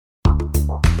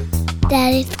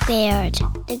Daddy Squared,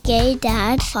 the Gay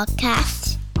Dad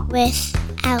podcast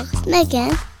with Alex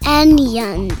Megan and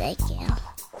Jan Megan.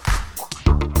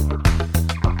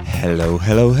 Hello,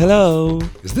 hello, hello.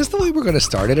 Is this the way we're going to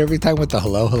start it every time with the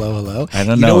hello, hello, hello? I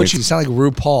don't You know. know what? You sound like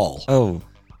RuPaul. Oh,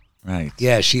 right.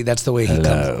 Yeah, that's the way he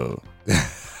Hello.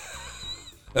 comes.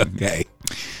 Okay.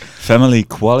 Family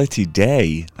Equality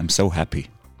Day. I'm so happy.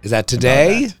 Is that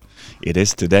today? That. It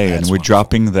is today, That's and we're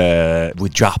wonderful. we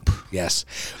drop. Yes.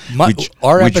 we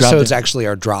Our dropped episodes it. actually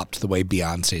are dropped the way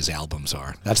Beyonce's albums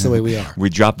are. That's the way we are.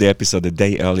 We dropped the episode a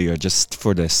day earlier just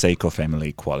for the sake of Family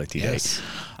Equality Yes.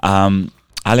 Day.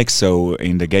 Alex, so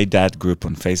in the Gay Dad group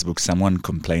on Facebook, someone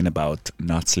complained about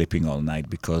not sleeping all night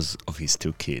because of his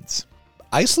 2 kids.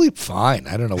 I sleep fine.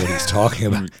 I don't know what he's talking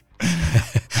about.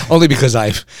 Only because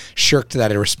I've shirked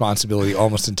that responsibility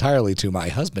almost entirely to my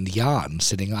husband, Jan,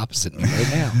 sitting opposite me right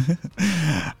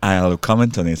now. I'll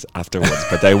comment on it afterwards,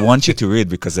 but I want you to read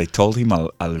because I told him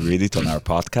I'll read it on our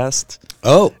podcast.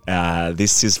 Oh.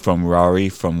 This is from Rory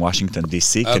from Washington,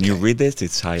 D.C. Can you Okay. read it?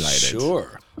 It's highlighted.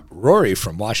 Sure. Rory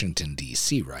from Washington,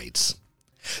 D.C. writes,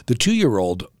 the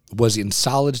 2-year-old was in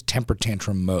solid temper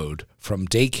tantrum mode from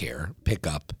daycare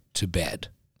pickup to bed.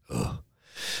 Ugh.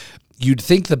 You'd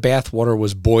think the bathwater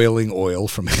was boiling oil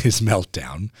from his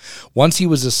meltdown. Once he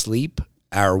was asleep,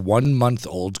 our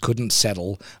 1-month-old couldn't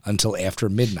settle until after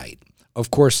midnight. Of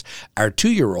course, our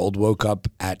 2-year-old woke up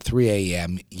at 3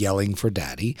 a.m. yelling for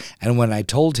Daddy, and when I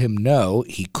told him no,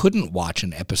 he couldn't watch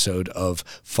an episode of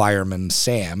Fireman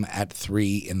Sam at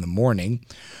 3 in the morning,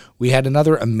 we had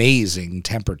another amazing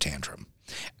temper tantrum.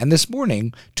 And this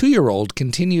morning, 2-year-old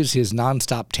continues his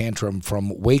nonstop tantrum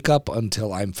from wake up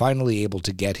until I'm finally able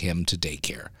to get him to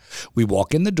daycare. We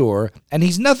walk in the door, and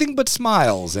he's nothing but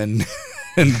smiles and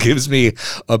gives me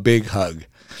a big hug.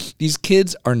 These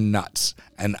kids are nuts,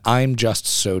 and I'm just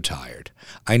so tired.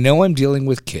 I know I'm dealing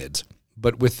with kids,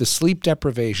 but with the sleep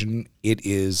deprivation, it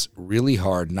is really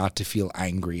hard not to feel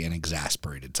angry and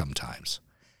exasperated sometimes.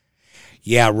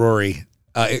 Yeah, Rory.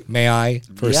 May I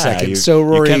for a second? So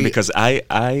Rory, you can, because I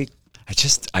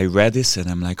read this and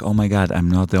I'm like, oh my God,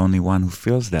 I'm not the only one who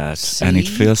feels that, and it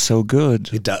feels so good.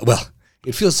 it does. Well,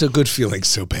 it feels so good feeling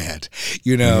so bad.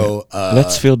 You know.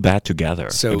 Let's feel bad together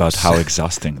so- about how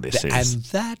exhausting this is. And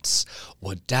that's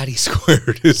what Daddy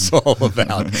Squared is all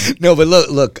about. No, but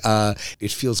look,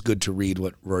 it feels good to read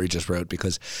what Rory just wrote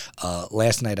because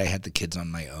last night I had the kids on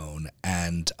my own,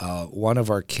 and one of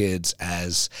our kids,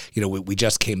 as you know, we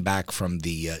just came back from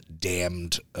the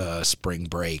damned spring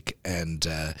break, and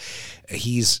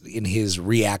he's in his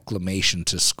reacclimation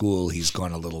to school. He's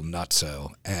gone a little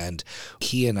nutso, and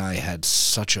he and I had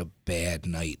such a bad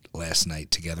night last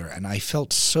night together, and I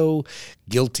felt so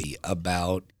guilty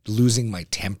about losing my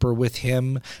temper with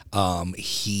him.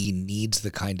 He needs the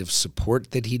kind of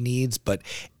support that he needs, but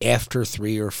after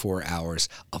 3 or 4 hours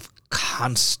of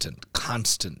constant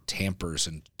tampers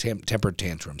and temper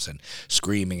tantrums and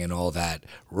screaming and all that,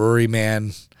 Rory,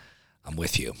 man, I'm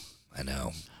with you. I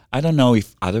know. I don't know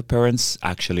if other parents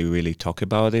actually really talk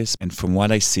about this. And from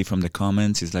what I see from the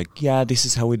comments, it's like, yeah, this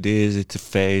is how it is. It's a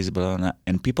phase, blah, blah, blah.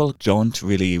 And people don't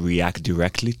really react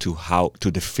directly to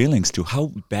the feelings, to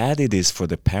how bad it is for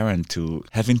the parent to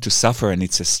having to suffer. And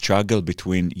it's a struggle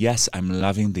between, yes, I'm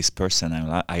loving this person.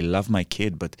 I love my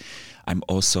kid, but I'm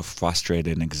also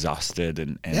frustrated and exhausted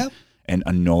and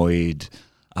annoyed.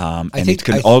 And it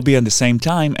can all be at the same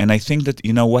time. And I think that,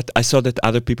 you know what, I saw that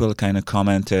other people kind of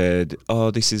commented, oh,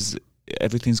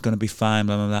 everything's going to be fine,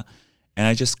 blah, blah, blah. And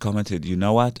I just commented, you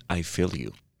know what, I feel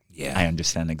you. Yeah. I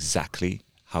understand exactly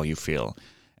how you feel.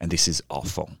 And this is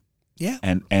awful. Yeah.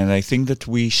 And I think that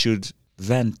we should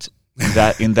vent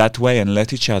in that way and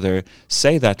let each other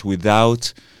say that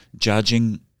without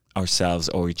judging ourselves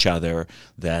or each other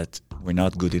that we're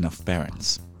not good enough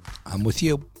parents. I'm with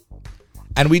you.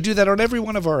 And we do that on every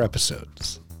one of our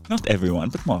episodes. Not everyone,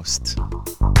 but most.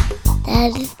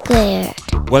 Daddy Squared.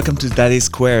 Welcome to Daddy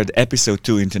Squared, Episode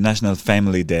 2, International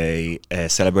Family Day,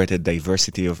 celebrated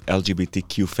diversity of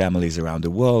LGBTQ families around the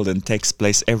world and takes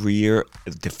place every year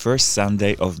the first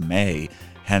Sunday of May,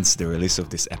 hence the release of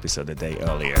this episode a day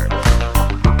earlier.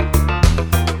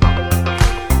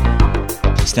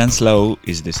 Stan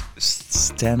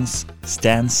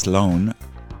Sloan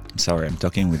I'm sorry, I'm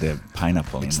talking with a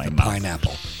pineapple in my mouth.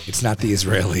 Pineapple. It's not the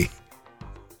Israeli.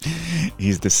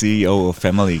 He's the CEO of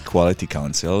Family Equality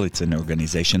Council. It's an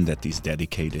organization that is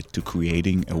dedicated to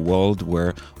creating a world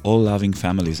where all loving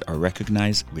families are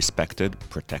recognized, respected,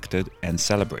 protected, and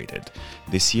celebrated.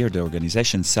 This year, the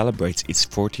organization celebrates its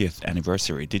 40th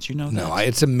anniversary. Did you know that? No,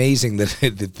 it's amazing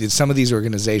that some of these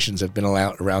organizations have been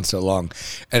around so long.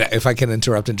 And if I can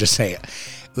interrupt and just say,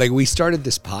 like, we started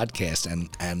this podcast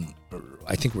and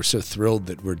I think we're so thrilled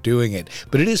that we're doing it.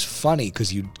 But it is funny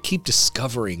because you keep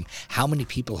discovering how many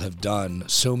people have done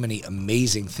so many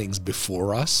amazing things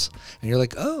before us. And you're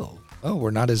like,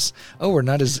 we're not as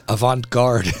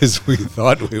avant-garde as we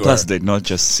thought we were. Plus, they're not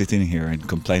just sitting here and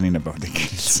complaining about the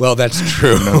kids. Well, that's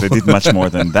true. They did much more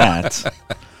than that.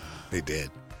 They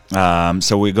did.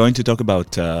 So we're going to talk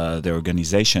about the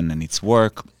organization and its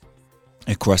work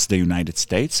across the United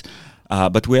States.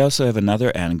 But we also have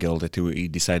another angle that we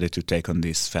decided to take on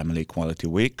this Family Equality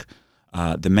Week.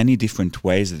 The many different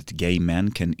ways that gay men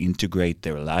can integrate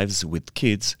their lives with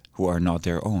kids who are not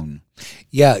their own.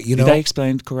 Yeah, Did I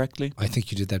explain it correctly? I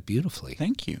think you did that beautifully.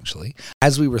 Thank you. Actually,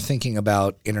 as we were thinking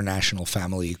about International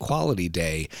Family Equality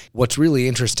Day, what's really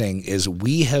interesting is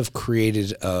we have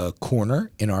created a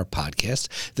corner in our podcast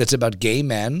that's about gay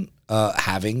men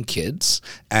having kids,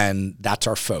 and that's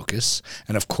our focus.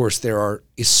 And of course, there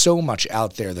is so much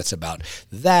out there that's about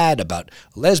that, about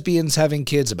lesbians having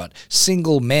kids, about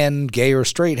single men, gay or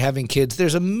straight, having kids.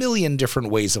 There's a million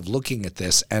different ways of looking at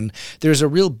this, and there's a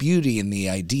real beauty in the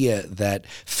idea that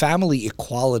family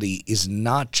equality is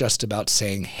not just about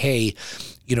saying, hey,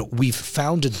 we've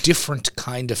found a different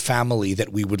kind of family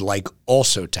that we would like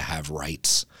also to have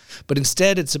rights. But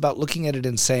instead, it's about looking at it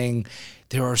and saying,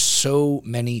 there are so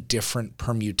many different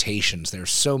permutations. There are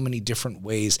so many different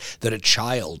ways that a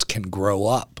child can grow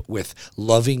up with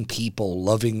loving people,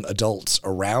 loving adults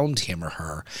around him or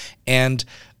her. And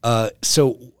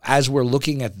so as we're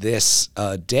looking at this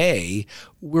day,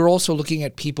 we're also looking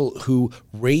at people who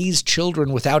raise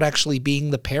children without actually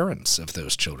being the parents of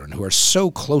those children, who are so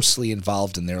closely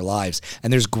involved in their lives.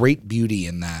 And there's great beauty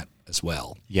in that as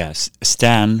well. Yes.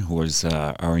 Stan, who was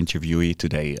our interviewee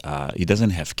today, he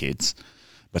doesn't have kids.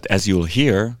 But as you'll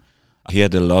hear, he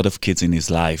had a lot of kids in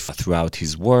his life throughout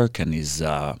his work and his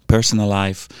personal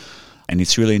life. And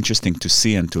it's really interesting to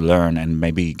see and to learn and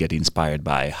maybe get inspired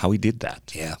by how he did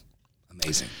that. Yeah,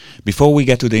 amazing. Before we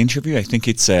get to the interview, I think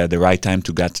it's the right time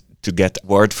to get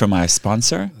word from our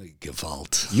sponsor.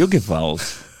 Gewalt. You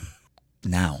Gewalt.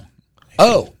 Now.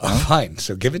 Fine.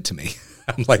 So give it to me.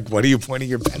 I'm like, what are you pointing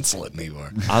your pencil at me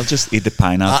for? I'll just eat the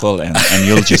pineapple and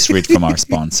you'll just read from our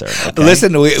sponsor. Okay?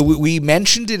 Listen, we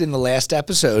mentioned it in the last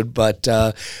episode, but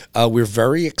we're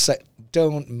very excited.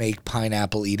 Don't make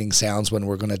pineapple eating sounds when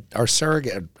we're going to, our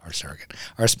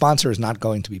sponsor is not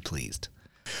going to be pleased.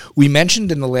 We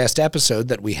mentioned in the last episode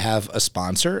that we have a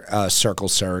sponsor, Circle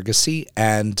Surrogacy,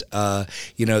 and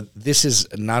this is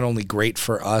not only great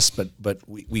for us, but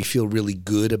we feel really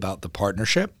good about the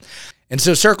partnership. And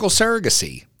so Circle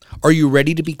Surrogacy, are you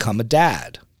ready to become a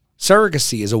dad?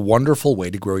 Surrogacy is a wonderful way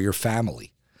to grow your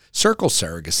family. Circle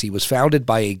Surrogacy was founded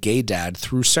by a gay dad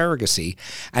through surrogacy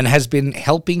and has been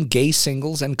helping gay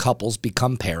singles and couples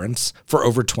become parents for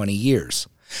over 20 years.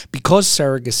 Because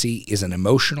surrogacy is an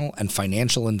emotional and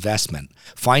financial investment,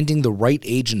 finding the right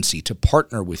agency to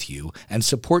partner with you and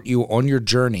support you on your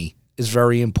journey is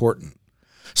very important.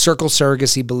 Circle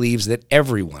Surrogacy believes that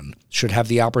everyone should have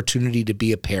the opportunity to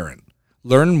be a parent.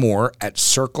 Learn more at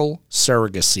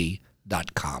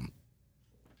circlesurrogacy.com.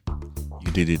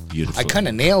 You did it beautifully. I kind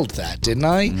of nailed that, didn't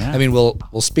I? Yeah. I mean, we'll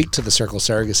speak to the Circle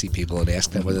Surrogacy people and ask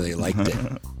them whether they liked it.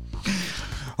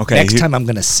 Okay. Next time I'm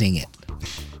going to sing it.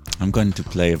 I'm going to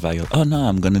play a violin. Oh, no,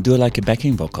 I'm going to do it like a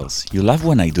backing vocals. You love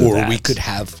when I do that. Or we could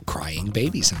have crying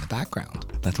babies in the background.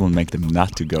 That will make them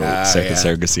not to go Circle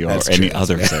Surrogacy or That's any true.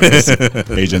 other service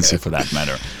agency for that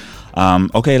matter.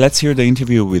 Okay, let's hear the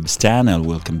interview with Stan and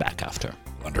we'll come back after.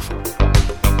 Wonderful.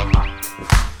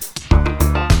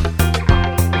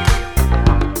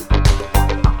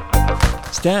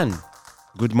 Stan,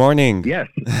 good morning. Yes.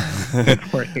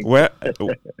 Good morning.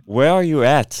 Where are you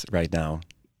at right now?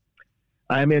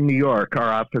 I'm in New York.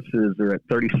 Our offices are at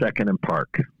 32nd and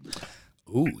Park.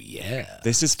 Ooh, yeah.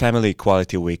 This is Family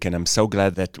Equality Week, and I'm so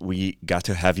glad that we got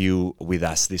to have you with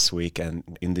us this week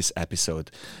and in this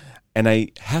episode. And I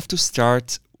have to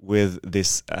start with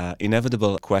this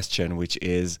inevitable question, which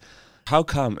is, how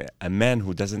come a man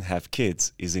who doesn't have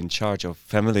kids is in charge of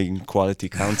Family Equality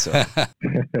Council?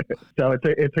 So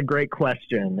it's a great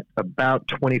question. About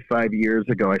 25 years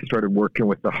ago, I started working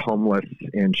with the homeless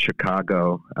in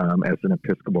Chicago as an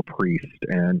Episcopal priest.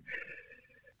 And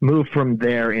moved from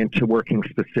there into working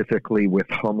specifically with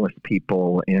homeless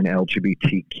people in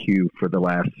LGBTQ for the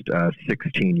last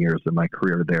 16 years of my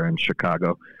career there in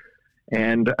Chicago.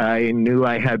 And I knew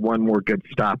I had one more good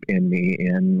stop in me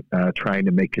in trying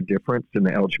to make a difference in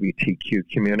the LGBTQ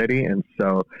community. And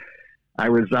so I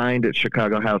resigned at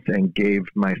Chicago House and gave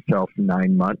them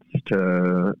 9 months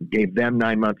to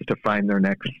find their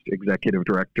next executive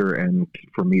director and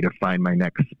for me to find my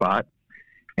next spot.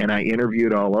 And I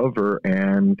interviewed all over,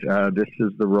 and this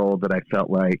is the role that I felt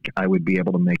like I would be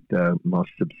able to make the most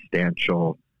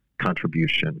substantial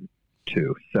contribution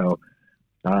to. So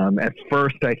at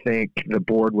first, I think the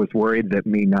board was worried that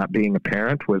me not being a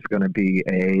parent was going to be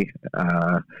a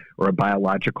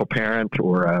biological parent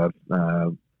or a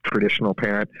traditional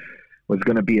parent was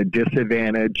going to be a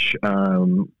disadvantage.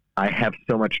 I have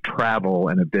so much travel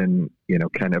and have been,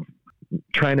 kind of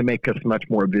trying to make us much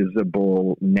more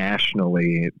visible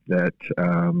nationally that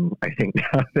I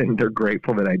think they're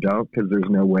grateful that I don't, because there's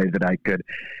no way that I could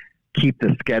keep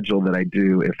the schedule that I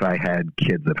do if I had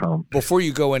kids at home. Before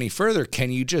you go any further,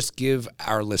 can you just give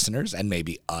our listeners and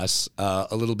maybe us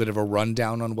a little bit of a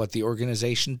rundown on what the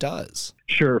organization does?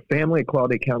 Sure. Family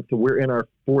Equality Council, we're in our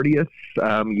 40th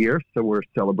year, so we're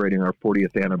celebrating our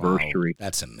 40th anniversary. Wow,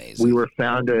 that's amazing. We were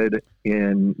founded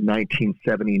in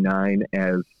 1979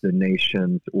 as the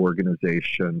nation's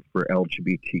organization for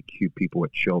LGBTQ people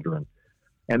with children.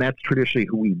 And that's traditionally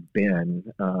who we've been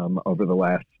over the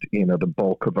last, the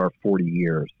bulk of our 40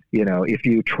 years. If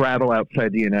you travel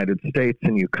outside the United States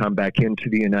and you come back into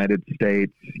the United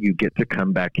States, you get to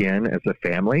come back in as a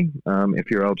family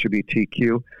if you're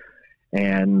LGBTQ.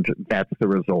 And that's the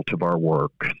result of our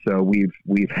work. So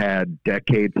we've had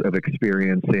decades of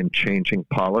experience in changing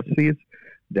policies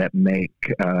that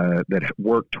that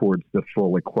work towards the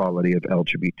full equality of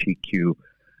LGBTQ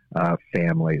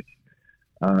families.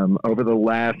 Over the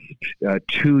last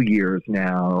 2 years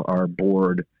now, our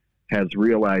board has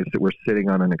realized that we're sitting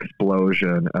on an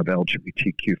explosion of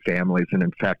LGBTQ families. And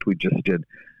in fact, we just did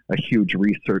a huge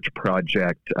research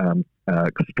project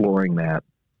exploring that.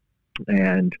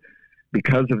 And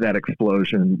because of that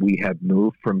explosion, we have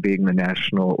moved from being the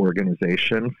national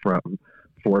organization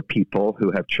for people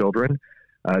who have children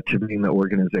to being the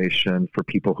organization for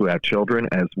people who have children,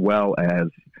 as well as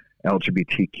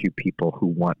LGBTQ people who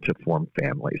want to form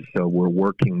families. So we're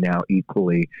working now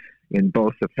equally in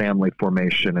both the family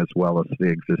formation as well as the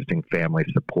existing family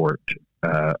support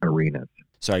arenas.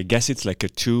 So I guess it's like a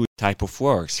two type of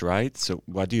works, right? So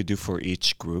what do you do for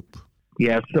each group?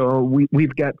 Yeah, so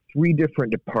we've got 3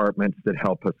 different departments that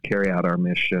help us carry out our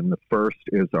mission. The first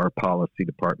is our policy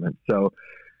department. So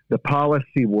the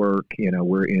policy work,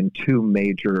 we're in 2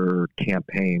 major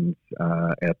campaigns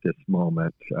at this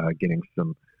moment, getting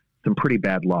some pretty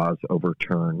bad laws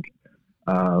overturned.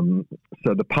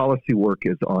 So the policy work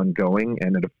is ongoing,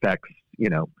 and it affects,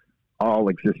 all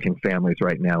existing families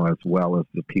right now, as well as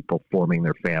the people forming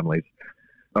their families.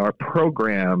 Our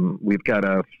program, we've got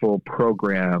a full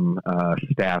program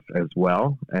staff as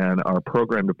well, and our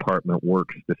program department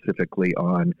works specifically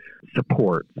on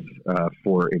supports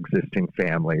for existing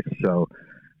families. So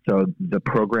the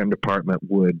program department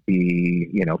would be,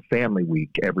 Family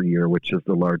Week every year, which is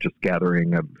the largest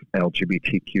gathering of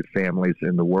LGBTQ families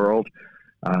in the world.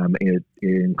 It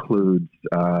includes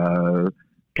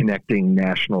connecting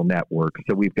national networks.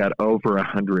 So we've got over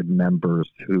 100 members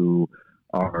who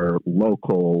are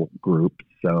local groups.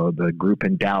 So the group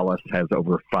in Dallas has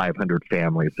over 500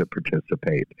 families that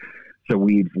participate. So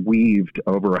we've weaved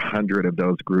over 100 of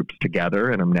those groups together,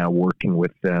 and I'm now working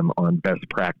with them on best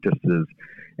practices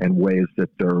and ways that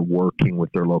they're working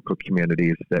with their local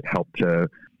communities that help to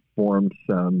form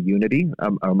some unity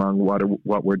among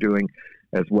what we're doing,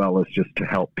 as well as just to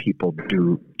help people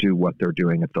do what they're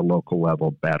doing at the local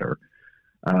level better.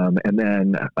 And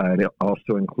then it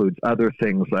also includes other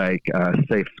things like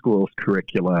safe schools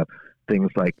curricula,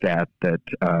 things like that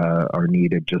are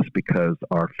needed just because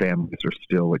our families are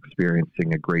still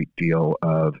experiencing a great deal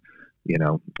of,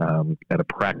 at a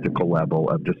practical level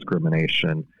of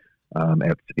discrimination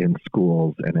in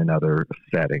schools and in other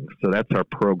settings. So that's our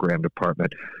program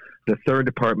department. The third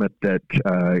department that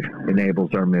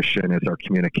enables our mission is our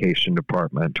communication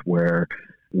department, where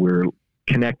we're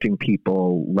connecting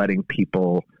people, letting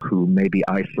people who may be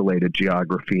isolated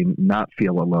geography not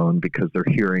feel alone because they're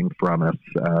hearing from us.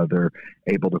 They're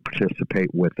able to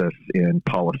participate with us in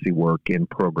policy work, in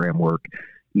program work,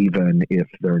 even if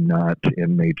they're not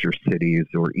in major cities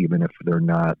or even if they're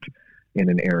not in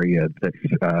an area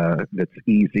that's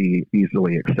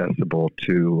easily accessible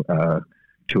to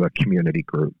a community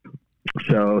group.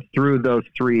 So through those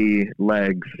 3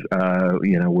 legs,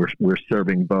 we're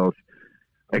serving both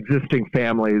existing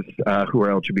families who are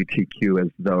LGBTQ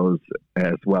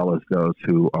as well as those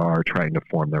who are trying to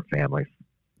form their families.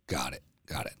 Got it.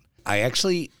 I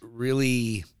actually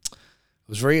really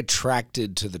was very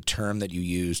attracted to the term that you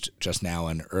used just now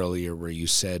and earlier, where you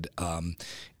said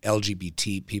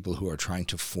LGBT people who are trying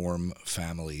to form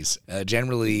families.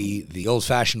 Generally, the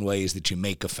old-fashioned way is that you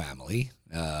make a family.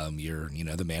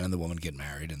 The man and the woman get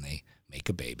married and they make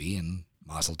a baby, and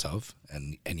mazel tov,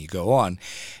 and you go on.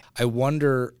 I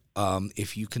wonder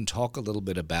if you can talk a little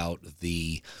bit about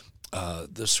the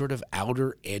sort of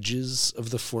outer edges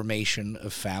of the formation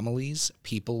of families,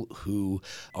 people who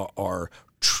are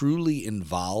truly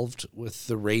involved with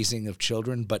the raising of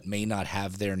children but may not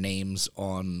have their names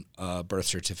on a birth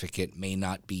certificate, may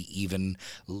not be even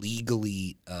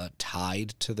legally tied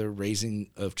to the raising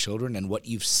of children, and what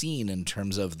you've seen in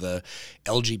terms of the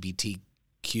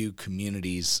LGBTQ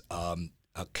community's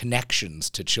connections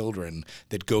to children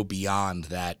that go beyond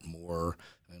that more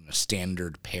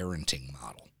standard parenting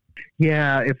model.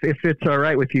 Yeah, if it's all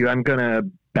right with you, I'm going to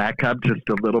back up just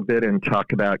a little bit and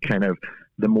talk about kind of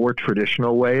the more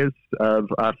traditional ways of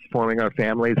us forming our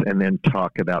families, and then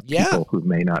talk about people who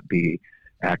may not be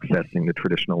accessing the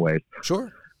traditional ways.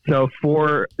 Sure. So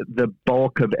for the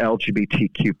bulk of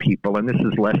LGBTQ people, and this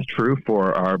is less true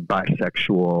for our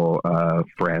bisexual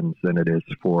friends than it is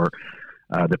for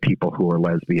the people who are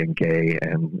lesbian, gay,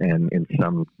 and in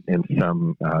some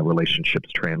relationships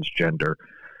transgender.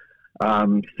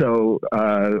 So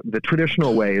the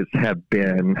traditional ways have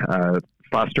been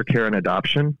foster care and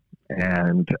adoption,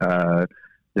 and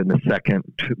then the second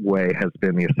way has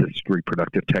been the assisted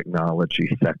reproductive technology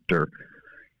sector.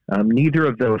 Neither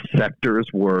of those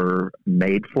sectors were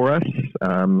made for us.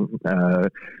 The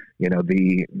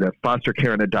foster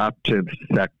care and adoptive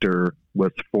sector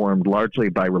was formed largely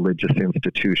by religious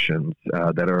institutions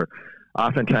that are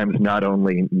oftentimes not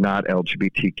only not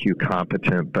LGBTQ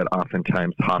competent, but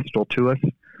oftentimes hostile to us.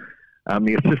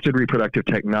 The assisted reproductive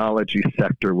technology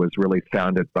sector was really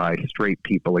founded by straight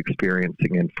people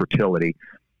experiencing infertility,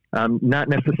 not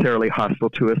necessarily hostile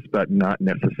to us, but not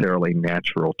necessarily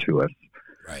natural to us.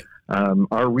 Right.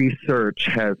 Our research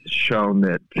has shown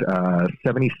that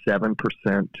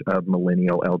 77% of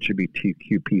millennial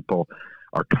LGBTQ people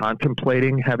are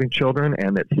contemplating having children,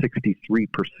 and that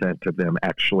 63% of them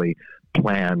actually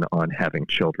plan on having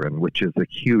children, which is a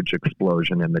huge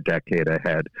explosion in the decade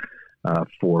ahead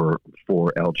for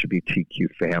LGBTQ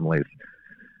families.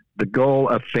 The goal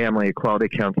of Family Equality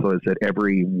Council is that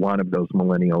every one of those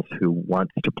millennials who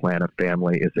wants to plan a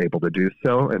family is able to do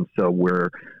so, and so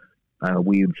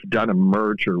we've done a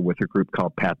merger with a group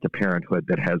called Path to Parenthood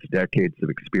that has decades of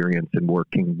experience in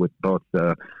working with both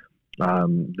the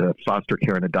foster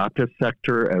care and adoptive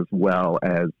sector as well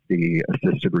as the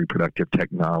assisted reproductive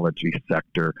technology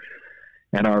sector.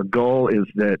 And our goal is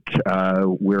that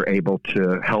we're able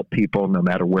to help people no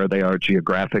matter where they are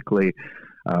geographically,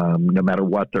 no matter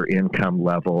what their income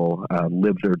level,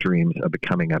 live their dreams of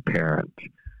becoming a parent.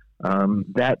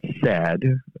 That said,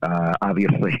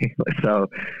 obviously, so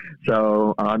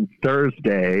on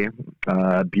Thursday,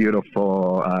 a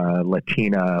beautiful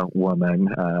Latina woman,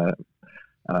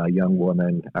 young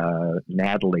woman,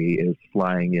 Natalie, is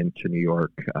flying into New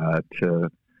York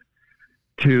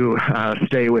to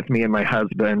stay with me and my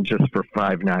husband just for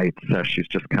 5 nights. She's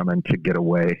just coming to get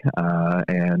away,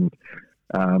 and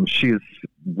she's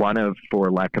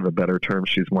for lack of a better term,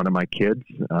 she's one of my kids.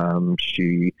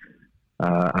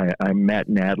 I met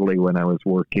Natalie when I was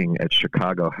working at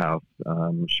Chicago House.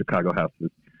 Chicago House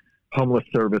is homeless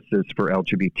services for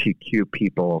LGBTQ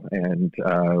people, and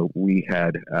we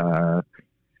had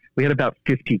about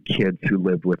 50 kids who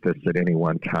lived with us at any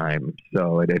one time.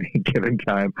 So at any given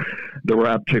time, there were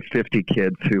up to 50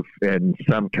 kids who, in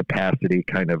some capacity,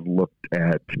 kind of looked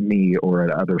at me or at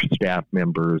other staff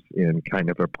members in kind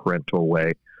of a parental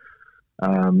way.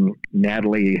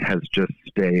 Natalie has just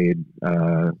stayed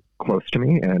close to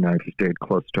me, and I've stayed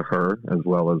close to her, as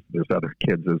well as there's other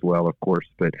kids as well, of course.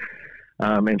 But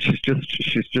and she's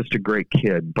just a great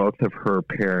kid. Both of her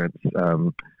parents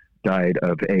died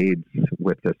of AIDS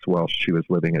with us while she was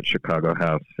living at Chicago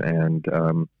House, and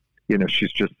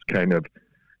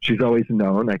she's always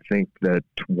known, I think, that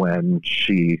when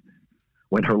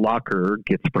her locker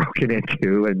gets broken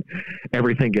into and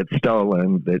everything gets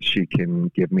stolen, that she can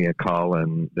give me a call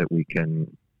and that we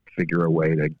can figure a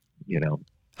way to,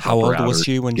 How old was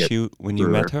she when you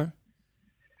met her?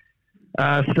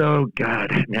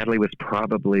 Natalie was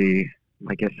probably,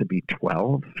 I guess it'd be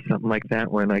 12, something like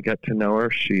that, when I got to know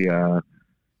her. She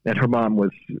and her mom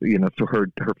was, so her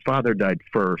father died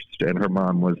first, and her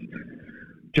mom was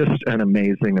just an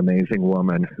amazing, amazing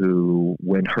woman who,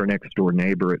 when her next door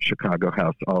neighbor at Chicago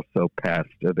House also passed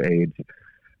of AIDS,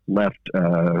 left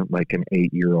like an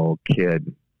 8-year-old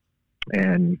kid.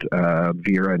 And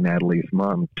Vera, Natalie's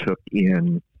mom, took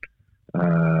in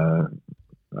the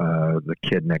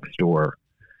kid next door.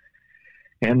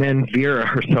 And then Vera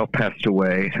herself passed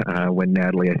away when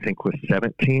Natalie, I think, was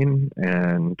 17,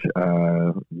 and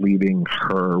leaving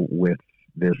her with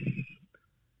this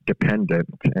dependent,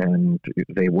 and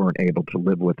they weren't able to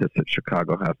live with us at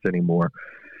Chicago House anymore.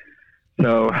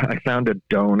 So I found a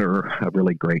donor, a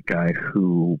really great guy,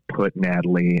 who put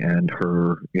Natalie and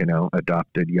her,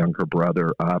 adopted younger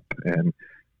brother up, and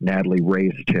Natalie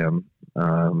raised him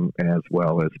as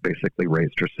well as basically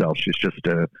raised herself. She's just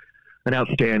an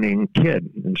outstanding kid,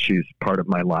 and she's part of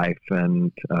my life.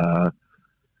 And,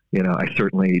 I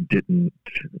certainly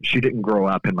she didn't grow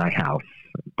up in my house,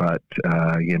 but,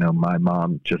 my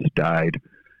mom just died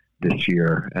this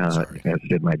year, as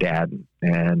did my dad.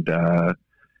 And,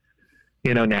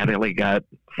 Natalie got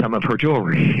some of her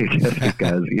jewelry just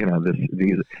because,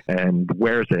 these, and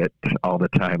wears it all the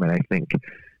time. And I think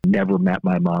never met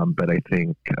my mom, but I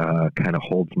think kind of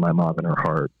holds my mom in her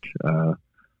heart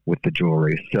with the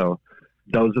jewelry. So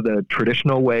those are the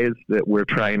traditional ways that we're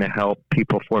trying to help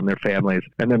people form their families.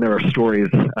 And then there are stories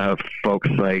of folks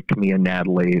like me and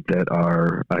Natalie that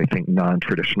are, I think,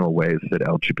 non-traditional ways that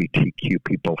LGBTQ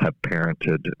people have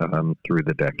parented through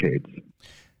the decades.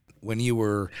 When you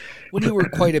were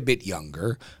quite a bit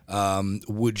younger,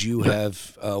 would you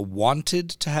have wanted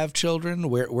to have children?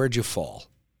 Where'd you fall?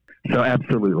 So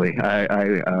absolutely,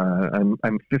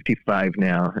 I'm 55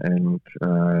 now,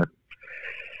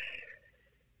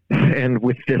 and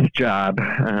with this job,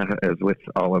 as with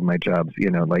all of my jobs,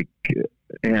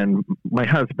 and my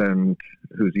husband,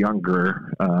 who's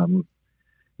younger,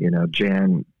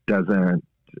 Jan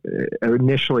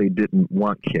initially didn't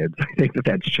want kids. I think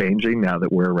that's changing now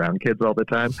that we're around kids all the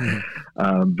time.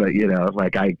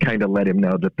 But I kind of let him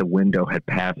know that the window had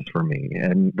passed for me.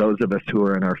 And those of us who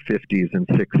are in our 50s and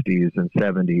 60s and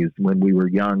 70s, when we were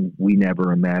young, we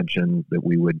never imagined that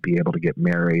we would be able to get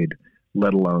married,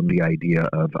 let alone the idea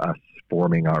of us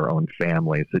forming our own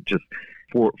families. It just,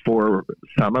 for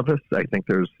some of us, I think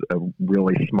there's a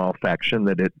really small faction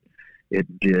that it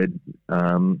did,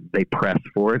 they pressed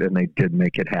for it and they did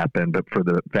make it happen. But for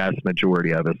the vast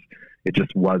majority of us, it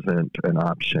just wasn't an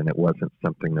option. It wasn't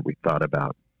something that we thought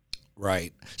about.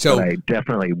 Right. So but I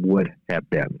definitely would have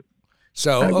been.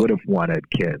 So I would have wanted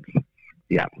kids.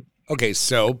 Yeah. Okay.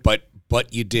 So, but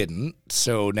you didn't.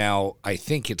 So now I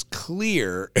think it's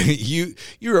clear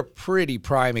you're a pretty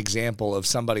prime example of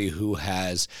somebody who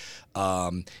has,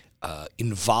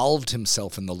 involved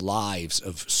himself in the lives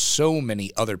of so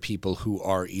many other people who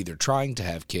are either trying to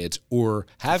have kids or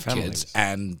have kids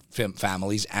and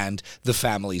families and the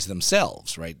families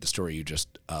themselves, right? The story you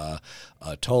just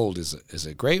told is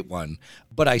a great one,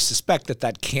 but I suspect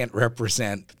that can't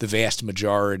represent the vast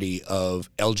majority of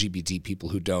LGBT people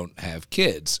who don't have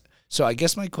kids. So I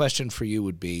guess my question for you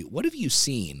would be, what have you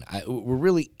seen? We're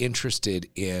really interested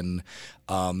in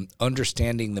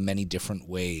understanding the many different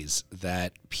ways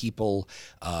that people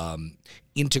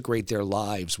integrate their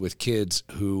lives with kids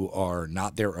who are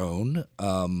not their own,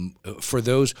 for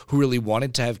those who really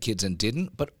wanted to have kids and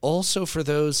didn't, but also for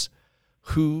those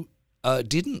who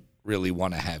didn't really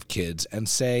want to have kids and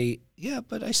say, yeah,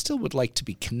 but I still would like to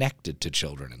be connected to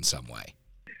children in some way.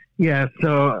 Yeah,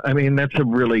 so, that's a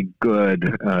really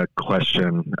good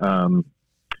question.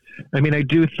 I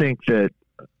do think that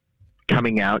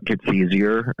coming out gets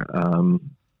easier.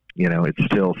 It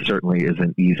still certainly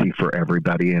isn't easy for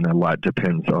everybody, and a lot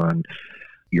depends on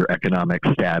your economic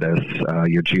status,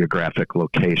 your geographic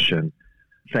location.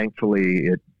 Thankfully,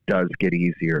 it does get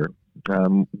easier.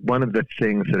 One of the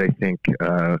things that I think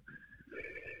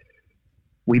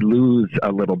we lose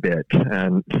a little bit,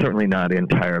 and certainly not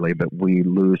entirely, but we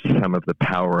lose some of the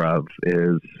power of,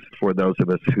 is for those of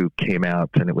us who came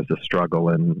out and it was a struggle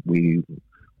and we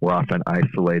were often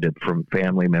isolated from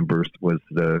family members, was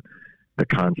the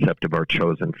concept of our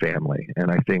chosen family.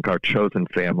 And I think our chosen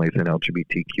families in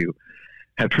LGBTQ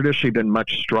have traditionally been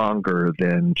much stronger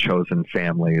than chosen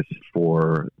families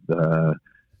for the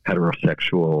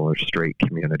heterosexual or straight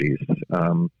communities.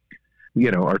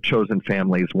 Our chosen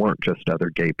families weren't just other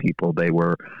gay people. They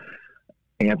were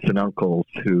aunts and uncles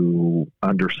who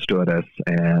understood us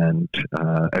and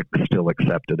still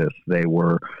accepted us. They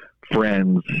were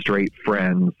friends, straight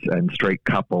friends and straight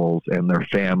couples and their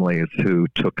families who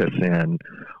took us in,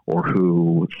 or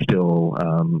who still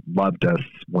loved us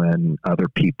when other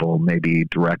people, maybe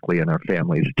directly in our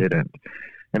families, didn't.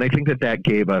 And I think that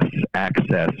gave us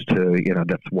access to,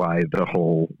 that's why the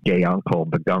whole gay uncle,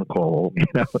 the gunkle,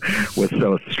 was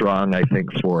so strong, I think,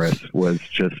 for us, was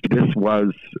just, this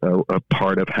was a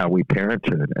part of how we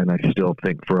parented. And I still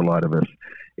think for a lot of us,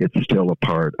 it's still a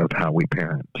part of how we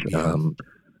parent. Yeah.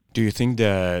 Do you think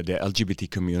the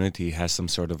LGBT community has some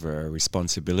sort of a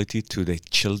responsibility to the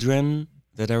children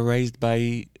that are raised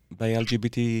by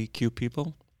LGBTQ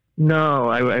people? No,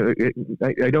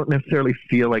 I don't necessarily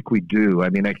feel like we do. I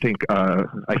mean, I think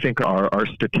our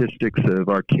statistics of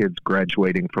our kids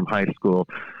graduating from high school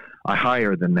are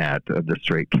higher than that of the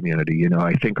straight community.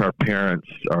 I think our parents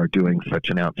are doing such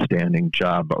an outstanding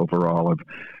job overall of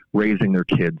raising their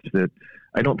kids that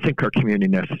I don't think our community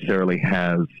necessarily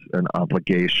has an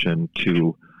obligation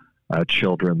to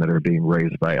children that are being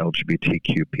raised by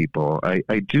LGBTQ people.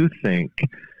 I do think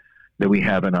that we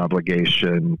have an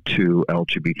obligation to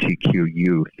LGBTQ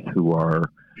youth who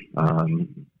are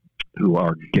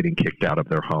getting kicked out of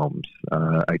their homes.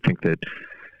 I think that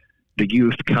the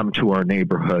youth come to our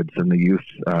neighborhoods and the youth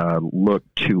look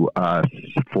to us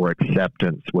for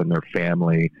acceptance when their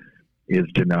family is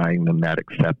denying them that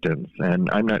acceptance. And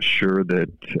I'm not sure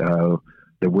that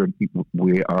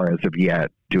we are, as of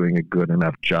yet, doing a good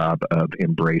enough job of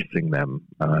embracing them,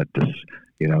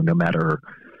 no matter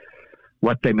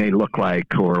what they may look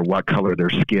like or what color their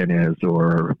skin is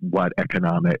or what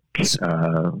economic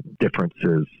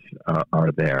differences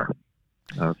are there.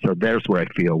 So there's where I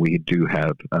feel we do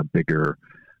have a bigger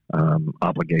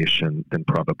obligation than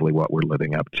probably what we're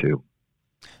living up to.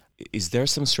 Is there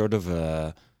some sort of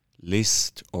a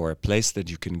list or a place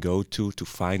that you can go to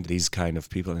find these kind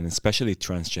of people, and especially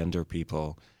transgender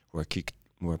people who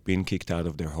are being kicked out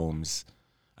of their homes?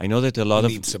 I know that a lot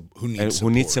who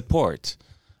need support.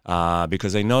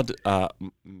 Because I know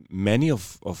many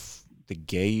of the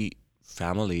gay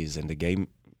families and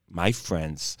my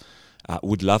friends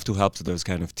would love to help those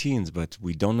kind of teens, but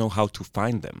we don't know how to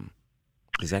find them.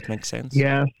 Does that make sense?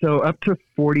 Yeah, so up to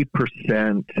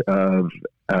 40% of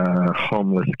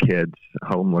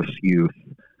homeless youth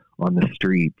on the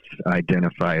streets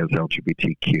identify as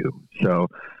LGBTQ. So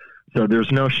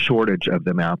there's no shortage of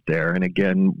them out there. And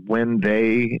again, when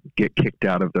they get kicked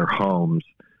out of their homes,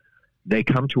 they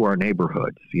come to our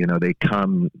neighborhoods. They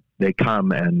come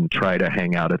and try to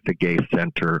hang out at the gay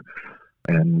center,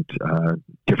 and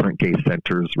different gay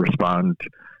centers respond,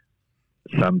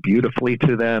 some beautifully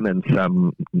to them and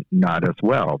some not as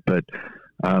well. But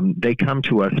they come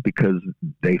to us because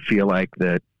they feel like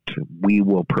that we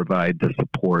will provide the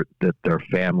support that their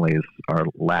families are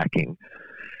lacking.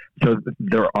 So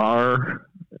there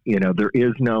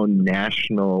is no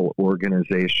national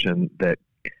organization that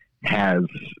has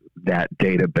that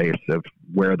database of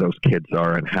where those kids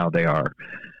are and how they are.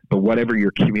 But whatever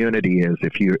your community is,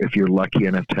 if you're lucky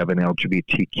enough to have an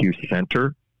LGBTQ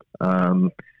center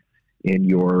in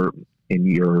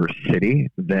your city,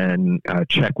 then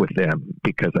check with them,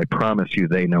 because I promise you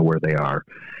they know where they are.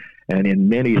 And in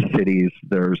many cities,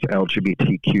 there's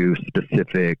LGBTQ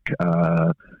specific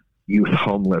youth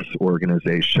homeless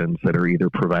organizations that are either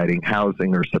providing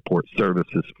housing or support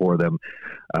services for them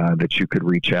that you could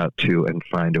reach out to and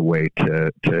find a way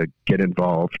to get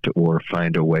involved or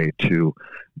find a way to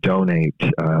donate,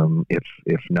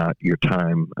 if not your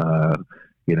time,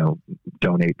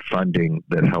 donate funding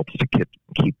that helps to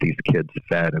keep these kids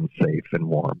fed and safe and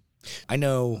warm.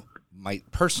 I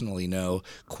personally know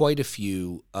quite a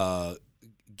few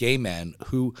gay men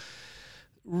who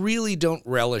really don't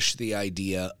relish the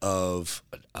idea of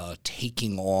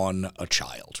taking on a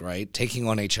child, right? Taking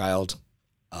on a child,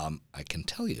 I can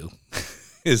tell you,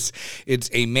 it's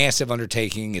a massive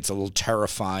undertaking. It's a little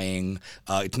terrifying.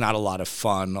 It's not a lot of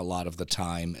fun a lot of the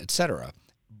time, etc.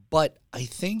 But I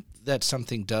think that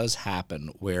something does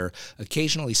happen where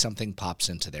occasionally something pops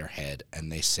into their head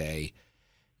and they say,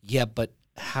 yeah, but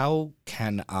how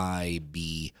can I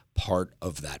be part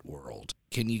of that world?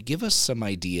 Can you give us some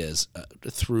ideas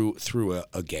through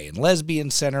a gay and lesbian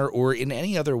center or in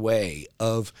any other way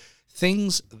of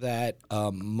things that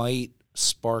might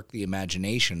spark the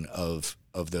imagination of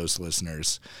those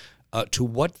listeners to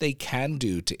what they can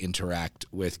do to interact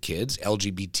with kids,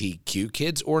 LGBTQ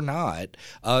kids or not,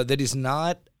 that is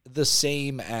not the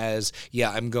same as,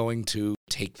 I'm going to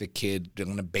take the kid, I'm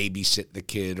going to babysit the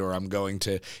kid, or I'm going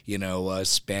to,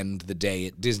 spend the day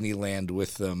at Disneyland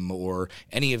with them, or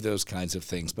any of those kinds of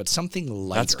things, but something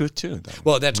lighter. That's good too, though.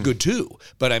 Well, that's good too,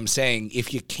 but I'm saying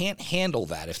if you can't handle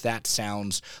that, if that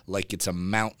sounds like it's a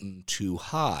mountain too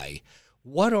high,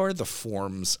 what are the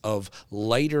forms of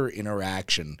lighter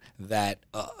interaction that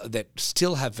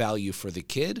still have value for the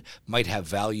kid, might have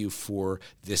value for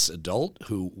this adult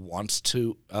who wants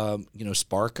to,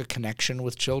 spark a connection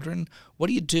with children? What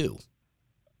do you do?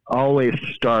 Always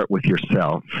start with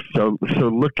yourself. So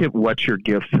look at what your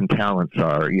gifts and talents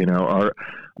are.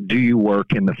 Do you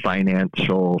work in the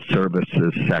financial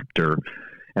services sector?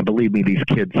 And believe me, these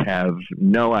kids have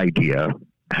no idea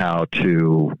how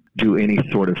to do any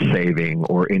sort of saving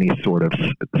or any sort of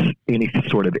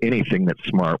anything that's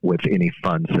smart with any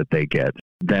funds that they get.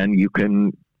 Then you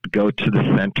can go to the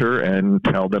center and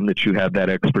tell them that you have that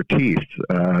expertise.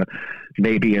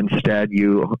 Maybe instead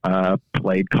you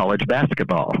played college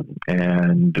basketball,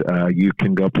 and you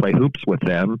can go play hoops with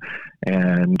them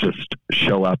and just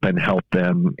show up and help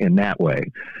them in that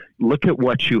way. Look at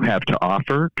what you have to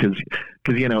offer, because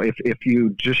if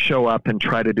you just show up and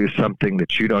try to do something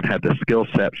that you don't have the skill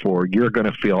set for, you're going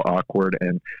to feel awkward,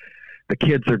 and the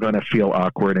kids are going to feel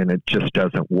awkward, and it just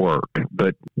doesn't work.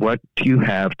 But what do you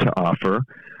have to offer?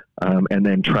 And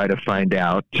then try to find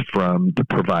out from the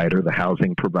provider, the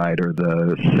housing provider,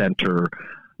 the center,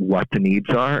 what the needs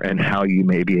are and how you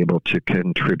may be able to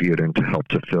contribute and to help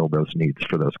to fill those needs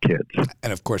for those kids.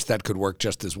 And of course, that could work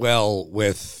just as well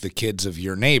with the kids of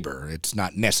your neighbor. It's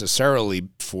not necessarily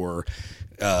for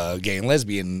gay and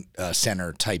lesbian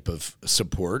center type of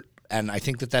support. And I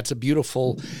think that that's a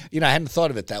beautiful, I hadn't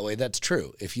thought of it that way. That's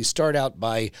true. If you start out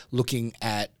by looking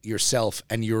at yourself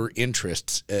and your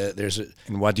interests,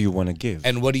 and what do you want to give?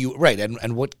 And what do you, right.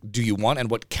 And what do you want and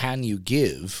what can you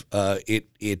give?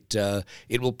 It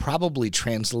will probably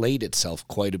translate itself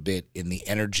quite a bit in the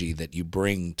energy that you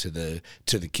bring to the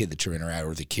kid that you're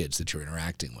interacting, or the kids that you're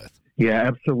interacting with. Yeah,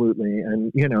 absolutely.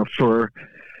 And, for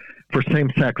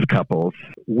same-sex couples,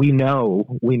 we know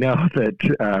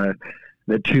that,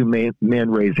 the two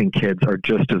men raising kids are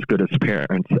just as good as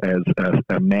parents as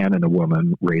a man and a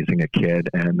woman raising a kid,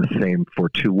 and the same for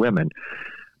two women.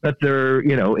 But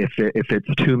if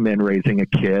it's two men raising a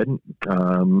kid,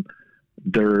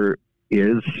 there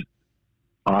is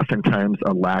oftentimes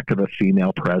a lack of a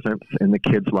female presence in the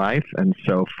kid's life. And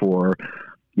so for,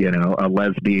 a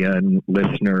lesbian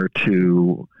listener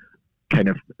to kind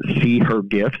of see her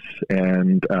gifts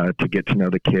and to get to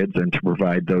know the kids and to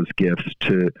provide those gifts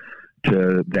to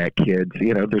that kids,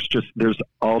 there's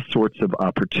all sorts of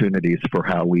opportunities for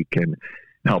how we can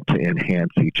help to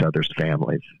enhance each other's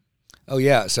families. Oh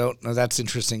yeah, so that's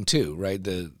interesting too, right?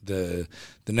 The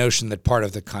notion that part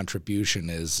of the contribution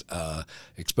is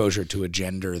exposure to a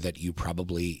gender that you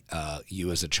probably you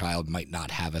as a child might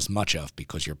not have as much of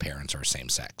because your parents are same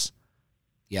sex.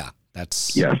 Yeah,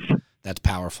 that's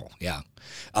powerful. Yeah.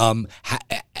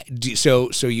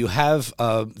 So you have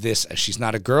this. She's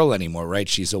not a girl anymore, right?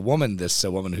 She's a woman. This a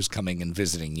woman who's coming and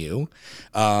visiting you.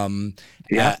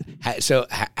 Yeah. So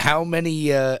how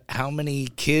many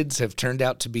kids have turned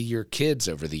out to be your kids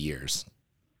over the years?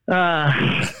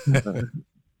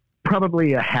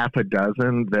 Probably a half a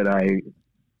dozen that I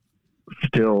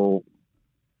still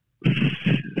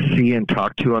see and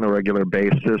talk to on a regular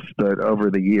basis, but over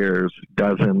the years,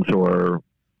 dozens or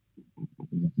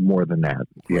more than that,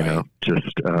 and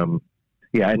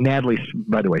Natalie,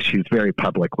 by the way, she's very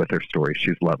public with her story.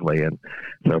 She's lovely, and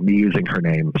so me using her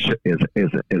name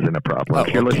isn't a problem.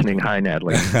 If you're listening, hi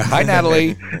Natalie. Hi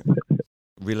Natalie.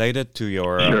 Related to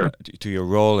your to your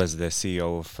role as the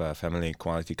CEO of Family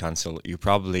Equality Council, you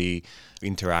probably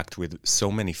interact with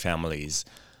so many families,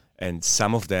 and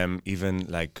some of them even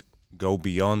go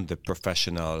beyond the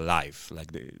professional life.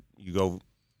 You go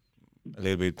a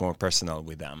little bit more personal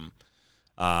with them.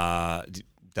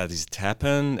 Does it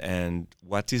happen, and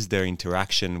what is their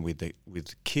interaction with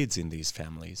kids in these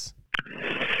families?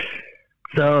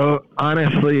 So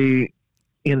honestly,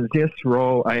 in this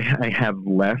role, I have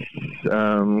less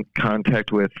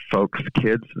contact with folks'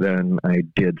 kids than I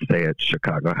did, say, at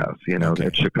Chicago House. Okay.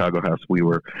 At Chicago House, we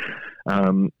were,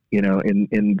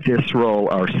 in this role,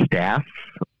 our staff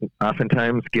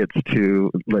oftentimes gets to,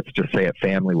 let's just say at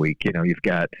Family Week, you've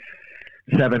got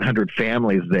 700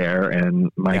 families there,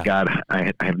 and God,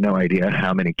 I have no idea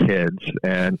how many kids,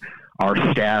 and our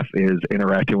staff is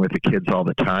interacting with the kids all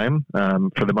the time.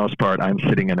 For the most part, I'm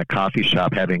sitting in a coffee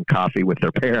shop having coffee with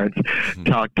their parents,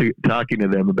 talking to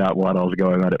them about what all's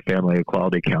going on at Family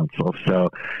Equality Council. So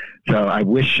I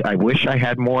wish I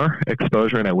had more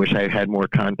exposure, and I wish I had more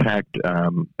contact,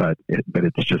 but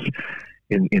it's just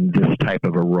in this type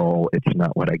of a role, it's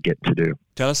not what I get to do.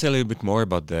 Tell us a little bit more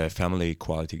about the Family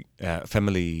Equality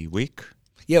Family Week.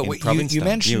 Yeah,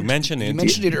 you mentioned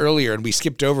it earlier, and we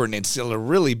skipped over, and it's still a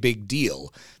really big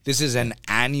deal. This is an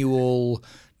annual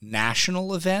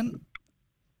national event?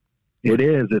 It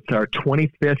is. It's our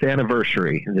 25th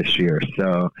anniversary this year.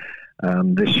 So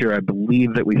this year, I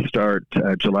believe that we start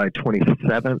July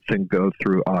 27th and go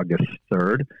through August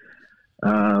 3rd.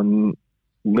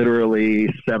 Literally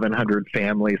 700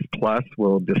 families plus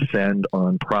will descend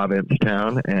on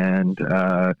Provincetown, and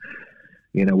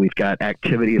we've got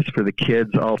activities for the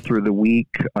kids all through the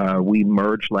week. We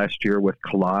merged last year with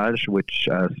Collage, which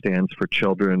stands for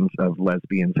Children of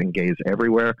Lesbians and Gays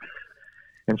Everywhere.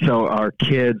 And so our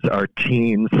kids, our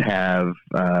teens have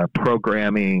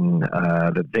programming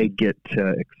that they get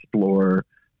to explore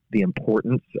the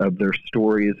importance of their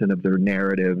stories and of their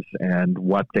narratives and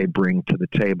what they bring to the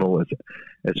table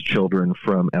as children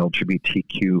from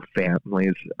LGBTQ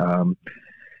families. And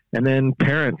then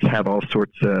parents have all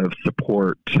sorts of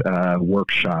support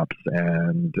workshops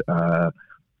and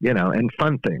and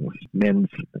fun things, men's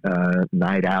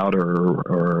night out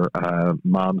or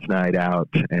mom's night out,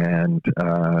 and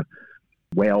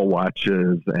whale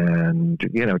watches, and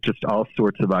just all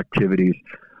sorts of activities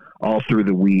all through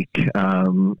the week.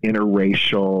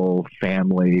 Interracial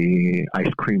family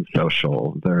ice cream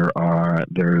social.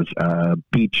 There's a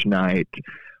beach night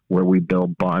where we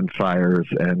build bonfires,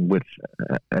 and with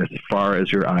as far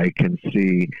as your eye can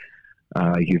see,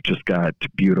 you've just got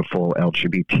beautiful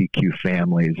LGBTQ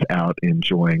families out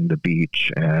enjoying the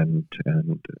beach and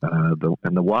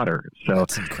the water. So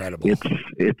that's incredible.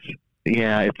 It's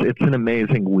an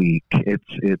amazing week. It's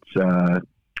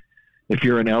if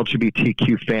you're an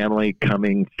LGBTQ family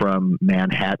coming from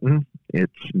Manhattan,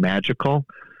 it's magical.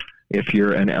 If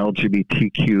you're an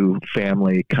LGBTQ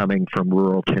family coming from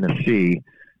rural Tennessee,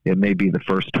 it may be the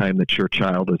first time that your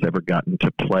child has ever gotten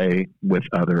to play with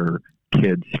other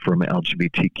kids from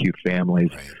LGBTQ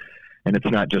families. Right. And it's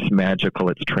not just magical,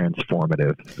 it's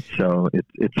transformative. So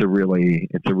it's a really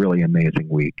amazing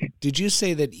week. Did you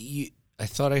say that I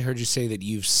thought I heard you say that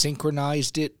you've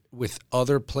synchronized it with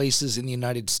other places in the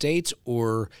United States,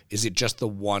 or is it just the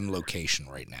one location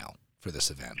right now for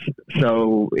this event?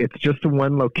 So it's just the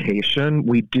one location.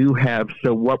 We do have,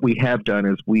 so what we have done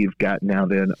is we've got now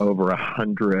then over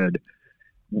 100,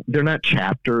 they're not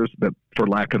chapters, but for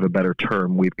lack of a better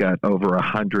term, we've got over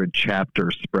 100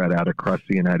 chapters spread out across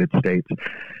the United States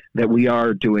that we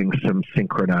are doing some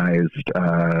synchronized,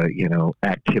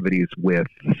 activities with,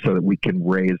 so that we can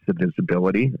raise the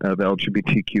visibility of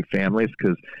LGBTQ families,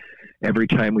 because every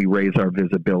time we raise our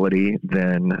visibility,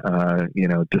 then,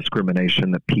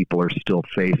 discrimination that people are still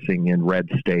facing in red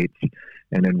states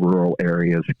and in rural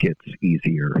areas gets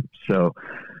easier. So,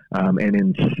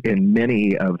 and in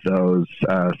many of those,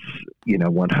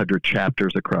 100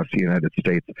 chapters across the United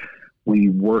States, we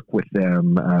work with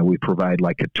them. We provide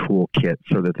like a toolkit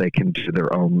so that they can do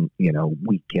their own,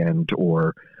 weekend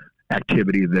or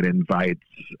activity that invites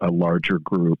a larger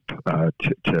group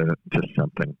to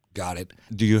something. Got it.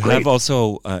 Do you have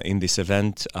also in this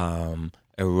event a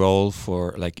role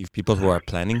for like if people who are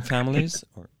planning families?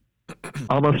 Or?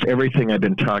 Almost everything I've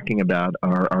been talking about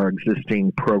are our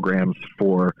existing programs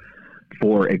for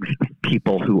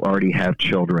people who already have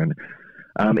children.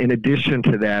 In addition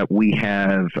to that, we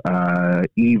have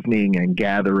evening and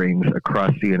gatherings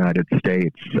across the United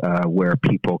States where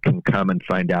people can come and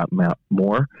find out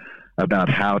more about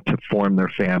how to form their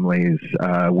families.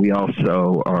 We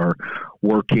also are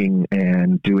working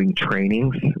and doing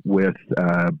trainings with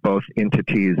both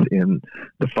entities in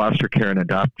the foster care and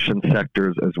adoption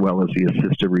sectors, as well as the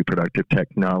assisted reproductive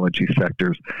technology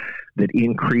sectors, that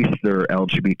increase their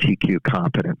LGBTQ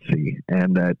competency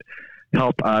and that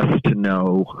help us to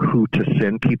know who to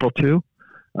send people to,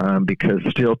 because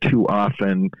still too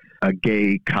often a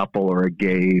gay couple or a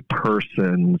gay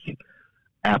person's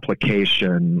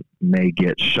application may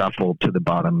get shuffled to the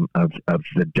bottom of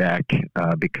the deck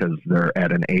because they're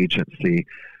at an agency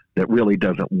that really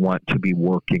doesn't want to be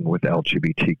working with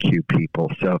LGBTQ people.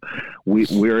 So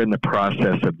we're in the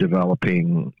process of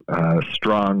developing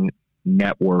strong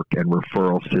network and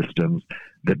referral systems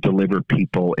that deliver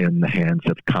people in the hands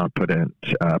of competent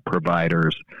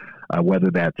providers, whether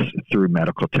that's through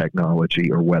medical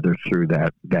technology or whether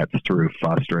that's through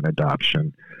foster and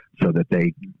adoption, so that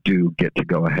they do get to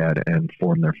go ahead and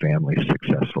form their families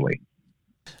successfully.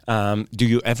 Do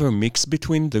you ever mix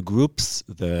between the groups,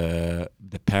 the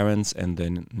parents and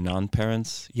the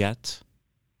non-parents yet?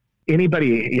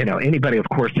 Anybody of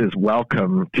course is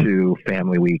welcome to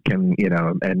Family Week,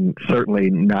 and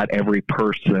certainly not every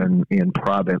person in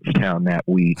Provincetown that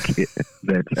week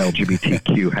that's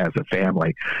LGBTQ has a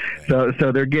family.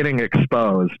 So they're getting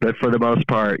exposed, but for the most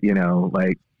part,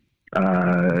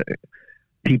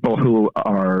 people who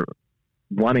are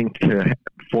wanting to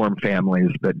form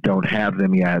families but don't have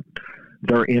them yet,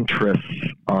 their interests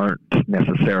aren't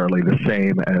necessarily the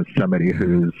same as somebody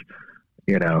who's,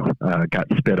 got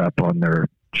spit up on their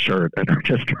shirt and are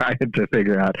just trying to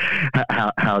figure out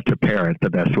how to parent the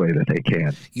best way that they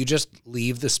can. You just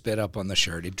leave the spit up on the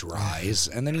shirt, it dries,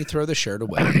 and then you throw the shirt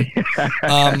away.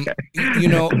 I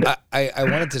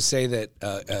wanted to say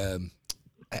that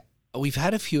we've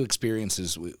had a few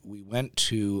experiences. We went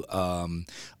to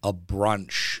a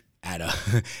brunch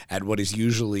at what is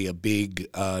usually a big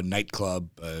nightclub,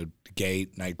 gay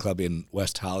nightclub in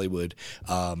West Hollywood,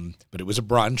 but it was a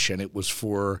brunch, and it was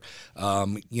for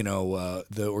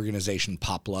the organization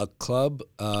Pop Luck Club,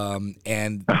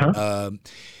 and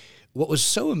what was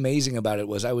so amazing about it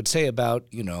was, I would say about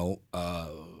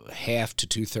half to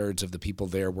 2/3 of the people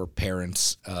there were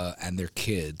parents and their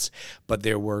kids, but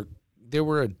there were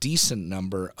a decent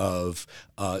number of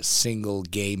single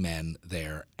gay men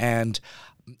there, and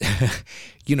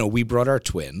we brought our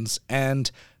twins,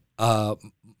 and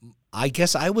I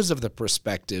guess I was of the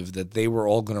perspective that they were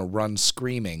all going to run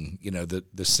screaming,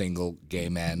 the single gay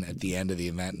men at the end of the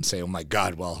event and say, "Oh my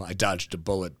God, well, I dodged a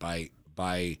bullet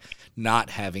by not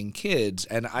having kids."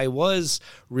 And I was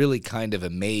really kind of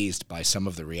amazed by some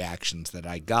of the reactions that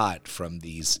I got from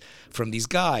these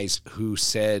guys who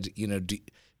said,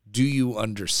 do you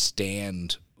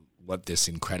understand what this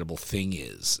incredible thing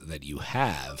is that you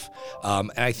have?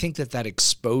 And I think that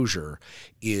exposure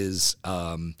is,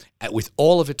 with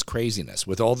all of its craziness,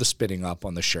 with all the spitting up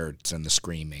on the shirts and the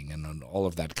screaming and all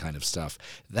of that kind of stuff,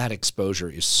 that exposure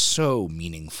is so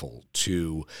meaningful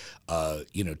to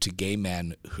gay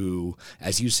men who,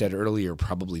 as you said earlier,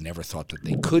 probably never thought that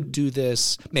they could do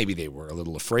this. Maybe they were a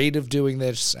little afraid of doing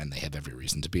this, and they have every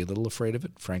reason to be a little afraid of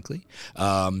it, frankly.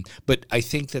 But I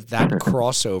think that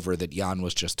crossover that Jan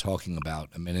was just talking about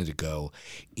a minute ago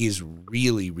is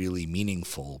really, really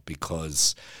meaningful,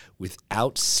 because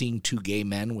without seeing two gay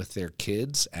men with their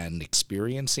kids and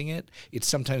experiencing it, it's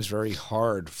sometimes very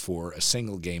hard for a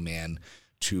single gay man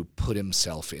to put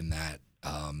himself in that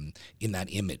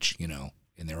image,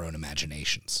 in their own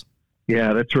imaginations.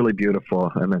 Yeah, that's really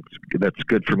beautiful, and that's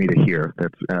good for me to hear.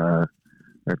 That's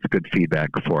good feedback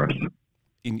for us.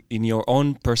 In your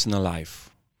own personal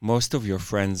life, most of your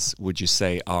friends, would you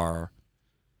say, are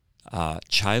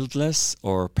childless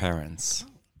or parents?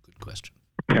 Good question.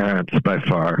 Parents, by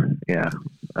far, yeah.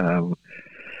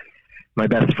 My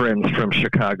best friends from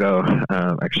Chicago,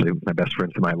 actually my best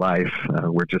friends in my life,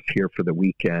 were just here for the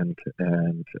weekend,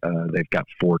 and they've got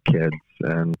 4 kids,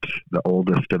 and the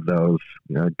oldest of those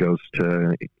goes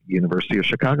to University of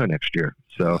Chicago next year.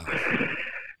 So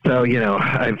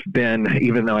I've been,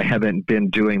 even though I haven't been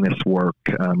doing this work,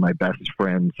 my best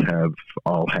friends have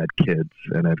all had kids,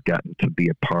 and I've gotten to be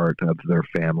a part of their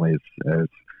families as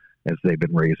they've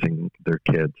been raising their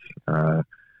kids.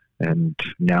 And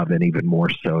now then even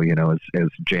more so, as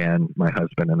Jan, my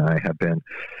husband, and I have been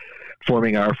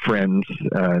forming our friends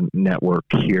network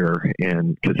here,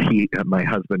 because my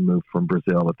husband moved from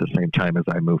Brazil at the same time as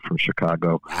I moved from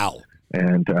Chicago. Wow.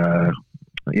 And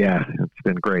yeah, it's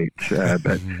been great.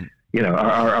 But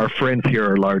our friends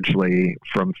here are largely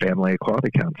from Family Equality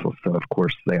Council, so of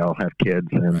course they all have kids,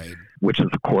 and right. Which is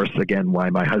of course again why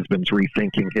my husband's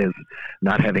rethinking his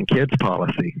not having kids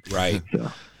policy. Right.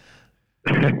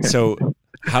 So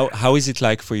how is it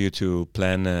like for you to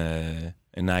plan a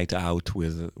night out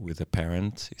with a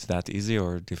parent? Is that easy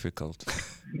or difficult?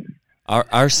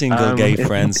 Our single gay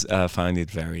friends find it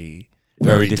very,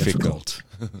 very difficult.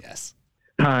 Yes.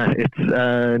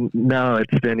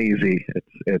 It's been easy.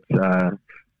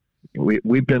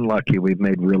 We've been lucky. We've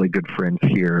made really good friends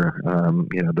here.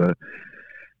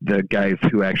 The guys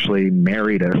who actually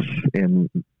married us and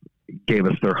gave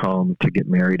us their home to get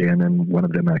married in, and one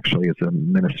of them actually is a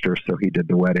minister, so he did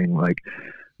the wedding. Like,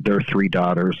 their 3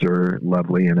 daughters are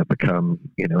lovely and have become,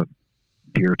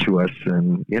 dear to us,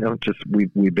 and just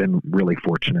we've been really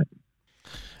fortunate.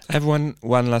 I have one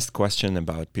last question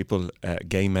about people,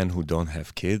 gay men who don't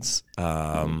have kids.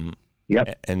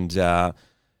 Yep. And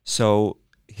so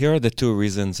here are the 2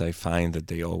 reasons I find that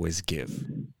they always give.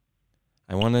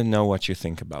 I want to know what you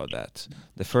think about that.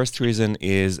 The first reason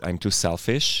is I'm too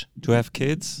selfish to have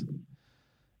kids.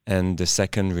 And the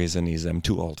second reason is I'm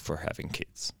too old for having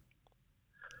kids.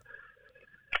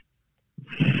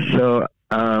 So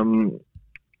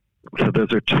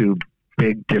those are 2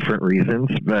 big different reasons,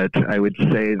 but I would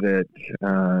say that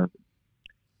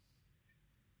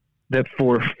that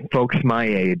for folks my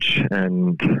age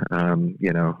and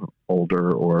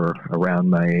older or around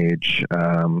my age,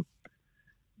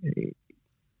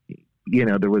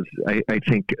 there was I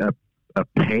think a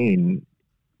pain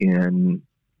in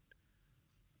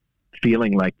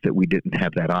feeling like that we didn't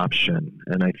have that option.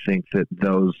 And I think that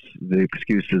the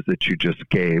excuses that you just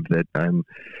gave, that I'm,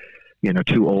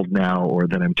 too old now or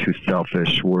that I'm too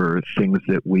selfish, were things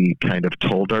that we kind of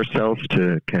told ourselves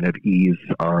to kind of ease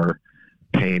our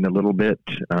pain a little bit.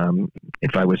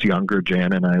 If I was younger,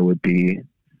 Jan and I would be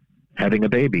having a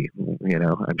baby.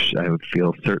 I would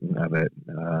feel certain of it,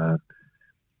 and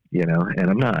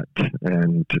I'm not.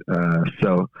 And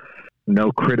so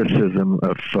no criticism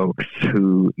of folks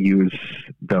who use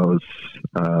those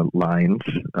lines,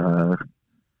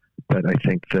 but I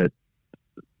think that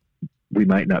we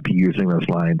might not be using those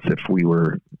lines if we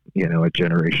were, a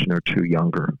generation or two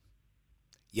younger.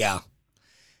 Yeah.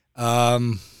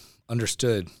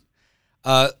 Understood.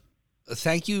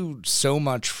 Thank you so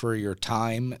much for your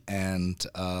time and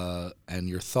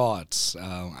your thoughts.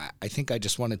 I think I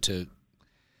just wanted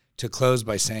to close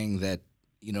by saying that,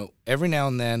 every now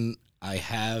and then I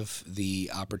have the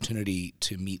opportunity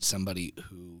to meet somebody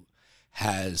who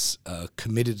has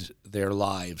committed their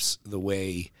lives the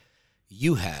way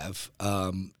you have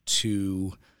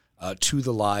to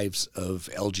the lives of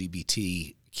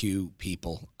LGBTQ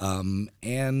people,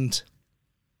 and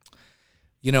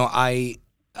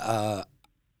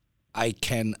I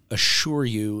can assure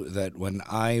you that when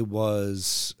I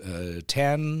was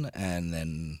 10 and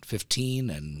then 15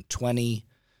 and 20,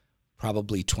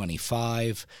 probably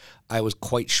 25, I was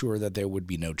quite sure that there would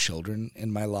be no children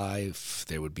in my life.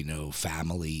 There would be no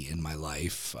family in my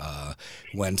life.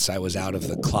 Once I was out of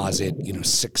the closet,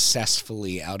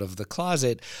 successfully out of the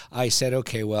closet, I said,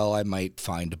 okay, well, I might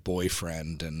find a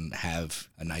boyfriend and have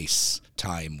a nice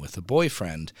time with a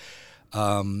boyfriend.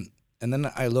 And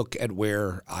then I look at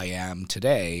where I am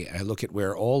today, and I look at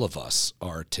where all of us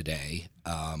are today.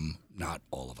 Not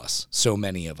all of us. So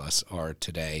many of us are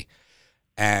today.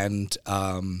 And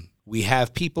we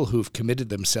have people who've committed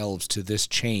themselves to this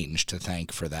change to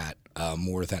thank for that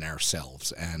more than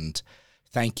ourselves. And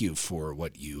thank you for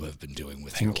what you have been doing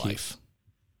with your life.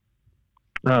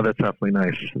 Oh, that's awfully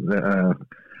nice.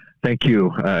 Thank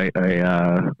you. I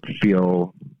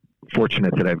feel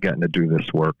fortunate that I've gotten to do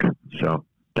this work. So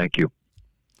thank you.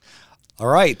 All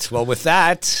right. Well, with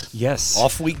that, yes,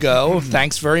 off we go.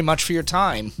 Thanks very much for your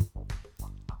time.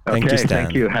 Thank you, Stan.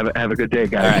 Thank you. Have a good day,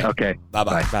 guys. Right. Okay.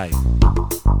 Bye-bye. Bye.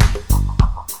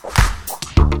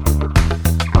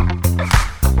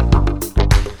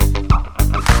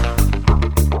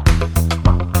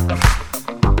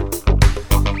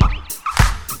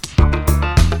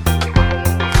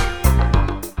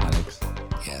 Alex.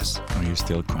 Yes. Are you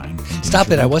still crying?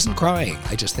 Stop it. I wasn't crying.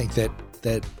 I just think that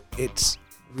it's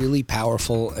really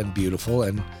powerful and beautiful.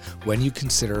 And when you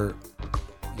consider,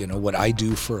 what I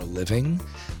do for a living,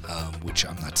 which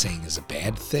I'm not saying is a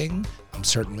bad thing, I'm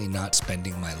certainly not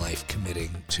spending my life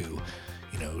committing to,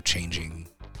 changing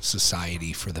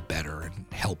society for the better and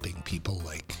helping people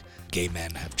like gay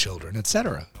men have children,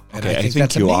 etc. And Okay, I think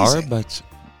that's you amazing. are, but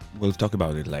we'll talk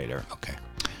about it later. Okay.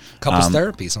 Couples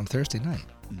therapies on Thursday night.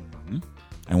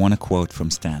 I want a quote from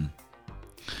Stan.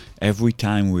 Every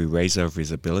time we raise our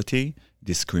visibility,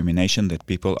 discrimination that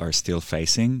people are still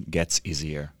facing gets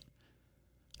easier.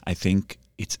 I think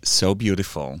it's so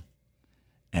beautiful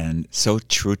and so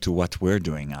true to what we're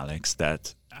doing, Alex,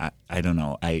 that I don't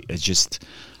know. I just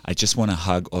want to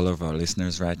hug all of our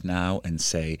listeners right now and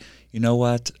say, you know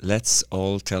what? Let's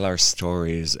all tell our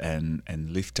stories and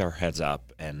lift our heads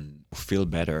up and feel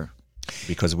better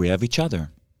because we have each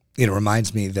other. It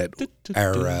reminds me that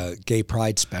our Gay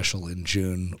Pride special in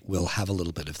June will have a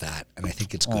little bit of that, and I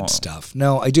think it's good stuff.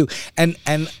 No, I do. And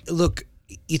look,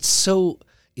 it's so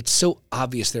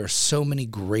obvious. There are so many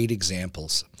great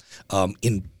examples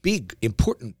in big,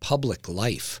 important public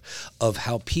life of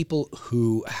how people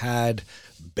who had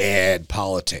bad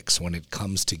politics when it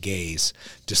comes to gays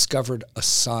discovered a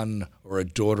son or a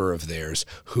daughter of theirs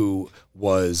who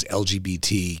was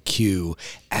LGBTQ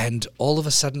and all of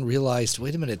a sudden realized,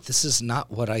 wait a minute, this is not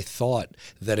what I thought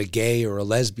that a gay or a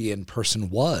lesbian person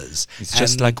was. It's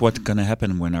just like what's going to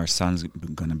happen when our son's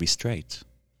going to be straight.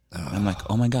 I'm like,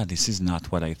 oh my God, this is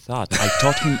not what I thought. I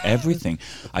taught him everything.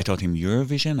 I taught him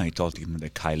Eurovision. I taught him the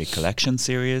Kylie Collection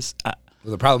series.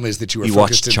 Well, the problem is that you were He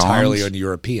focused watched entirely Charmed. on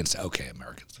Europeans. Okay,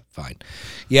 Americans, fine.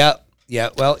 Yeah.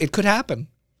 Well, it could happen.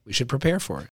 We should prepare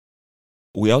for it.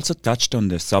 We also touched on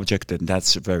the subject, and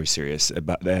that's very serious,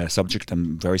 about the subject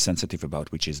I'm very sensitive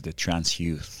about, which is the trans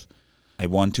youth. I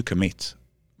want to commit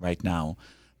right now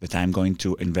that I'm going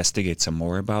to investigate some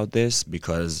more about this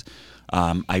because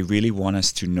I really want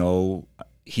us to know.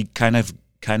 He kind of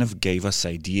gave us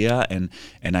idea, and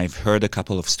I've heard a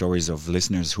couple of stories of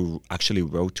listeners who actually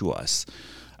wrote to us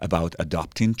about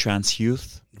adopting trans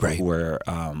youth Right. who were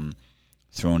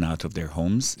thrown out of their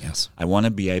homes. Yes. I want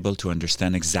to be able to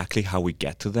understand exactly how we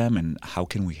get to them and how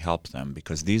can we help them,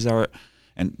 because these are,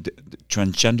 and the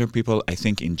transgender people, I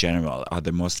think in general, are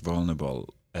the most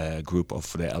vulnerable group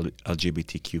of the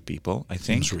LGBTQ people, I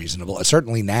think. Seems reasonable.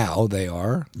 Certainly now they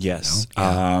are. Yes. You know?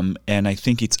 Yeah. And I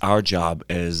think it's our job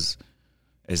as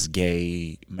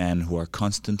gay men who are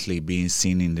constantly being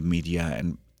seen in the media,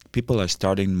 and people are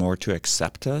starting more to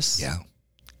accept us. Yeah.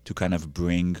 To kind of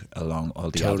bring along all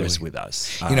the others with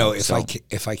us. You know,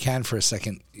 if I can for a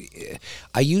second,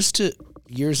 I used to,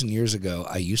 years and years ago,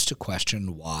 I used to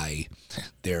question why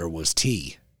there was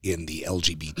T in the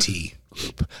LGBT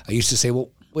group. I used to say, well,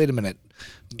 wait a minute.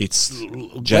 It's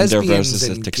gender Lesbians versus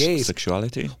and gays.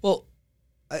 sexuality? Well,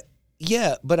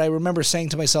 yeah, but I remember saying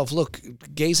to myself, look,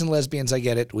 gays and lesbians, I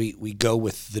get it. We go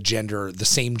with the gender, the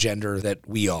same gender that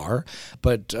we are.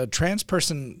 But a trans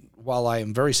person, while I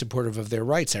am very supportive of their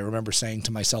rights, I remember saying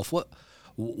to myself,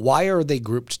 why are they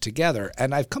grouped together?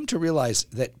 And I've come to realize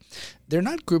that they're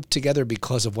not grouped together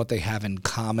because of what they have in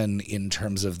common in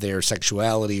terms of their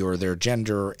sexuality or their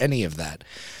gender or any of that.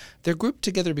 They're grouped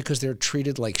together because they're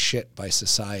treated like shit by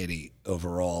society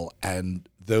overall, and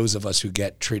those of us who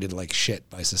get treated like shit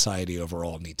by society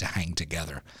overall need to hang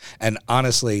together. And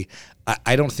honestly,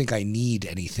 I don't think I need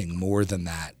anything more than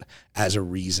that as a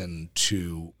reason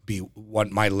to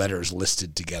want my letters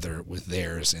listed together with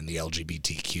theirs in the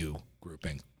LGBTQ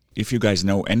grouping. If you guys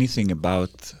know anything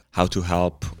about how to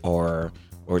help, or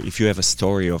if you have a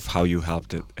story of how you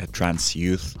helped a trans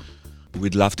youth,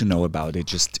 we'd love to know about it.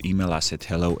 Just email us at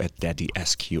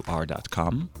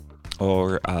hello@daddysqr.com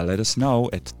or let us know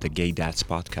at the Gay Dads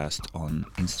Podcast on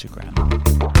Instagram.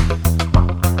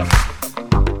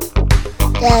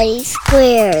 Daddy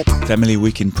Squared. Family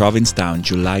Week in Provincetown,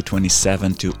 July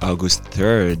 27 to August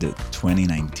 3rd,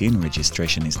 2019.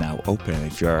 Registration is now open.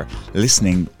 If you're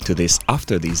listening to this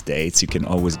after these dates, you can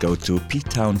always go to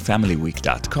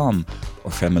ptownfamilyweek.com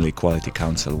or Family Equality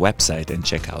Council website and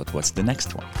check out what's the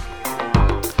next one.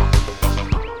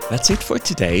 That's it for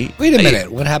today. Wait a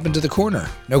minute. What happened to the corner?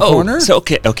 No corner? So,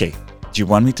 okay. Do you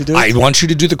want me to do it? I want you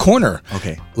to do the corner.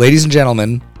 Okay. Ladies and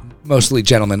gentlemen, mostly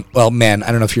gentlemen. Well, men.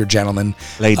 I don't know if you're a gentleman.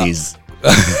 Ladies.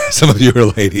 Some of you are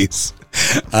ladies.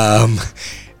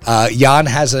 Jan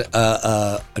has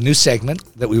a new segment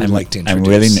that we would like to introduce. I'm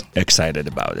really excited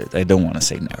about it. I don't want to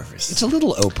say nervous. It's a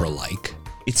little Oprah-like.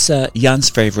 It's Jan's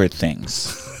favorite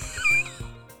things.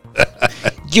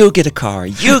 You get a car.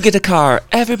 You get a car.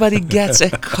 Everybody gets a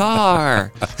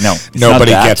car. No,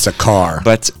 nobody gets a car.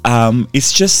 But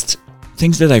it's just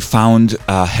things that I found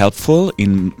helpful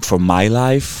for my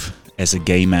life as a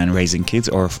gay man raising kids,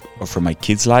 or for my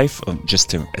kids' life, or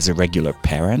just as a regular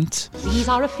parent. These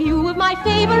are a few of my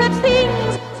favorite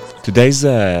things. Today's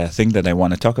thing that I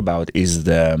want to talk about is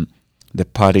the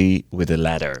potty with a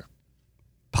ladder.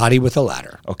 Potty with a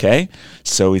ladder. Okay,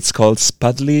 so it's called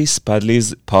Spudley's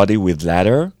Potty with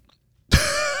Ladder.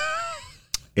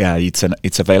 Yeah,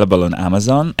 it's available on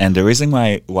Amazon, and the reason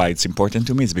why it's important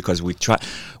to me is because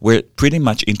we're pretty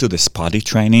much into this potty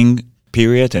training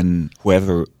period, and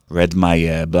whoever read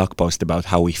my blog post about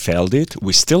how we failed it,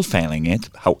 we're still failing it.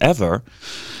 However,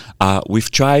 we've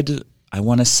tried, I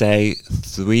want to say,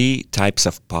 3 types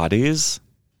of potties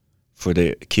for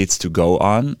the kids to go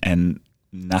on, and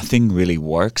nothing really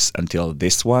works until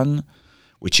this one,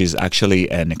 which is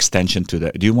actually an extension to the...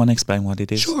 Do you want to explain what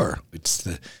it is? Sure. It's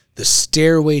the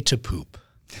stairway to poop.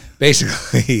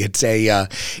 Basically, it's a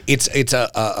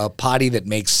potty that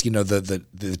makes,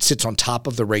 that sits on top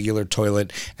of the regular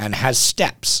toilet and has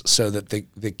steps so that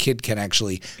the kid can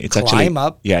actually climb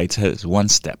up. Yeah, it has 1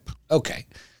 step. Okay.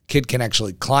 Kid can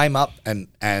actually climb up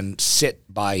and sit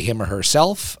by him or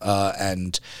herself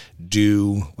and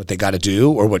do what they got to do,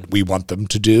 or what we want them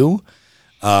to do.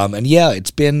 And yeah,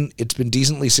 it's been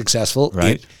decently successful.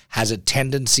 Right. It has a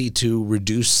tendency to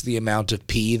reduce the amount of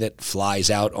pee that flies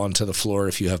out onto the floor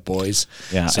if you have boys.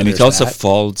 Yeah, so and it also that.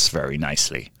 folds very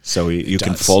nicely. So you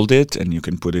can fold it and you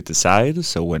can put it aside.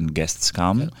 So when guests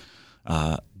come,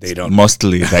 they don't.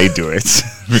 Mostly they do it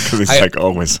because it's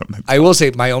always on the... I will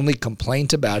say my only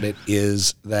complaint about it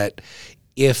is that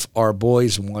if our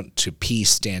boys want to pee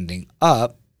standing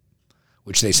up,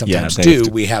 which they sometimes do,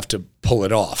 we have to pull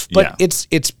it off. But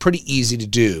it's pretty easy to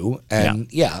do. And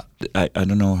I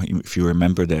don't know if you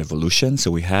remember the evolution.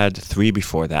 So we had 3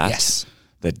 before that. Yes.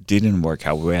 That didn't work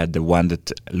out. We had the one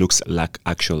that looks like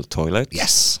actual toilet.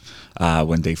 Yes.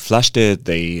 When they flushed it,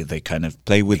 they kind of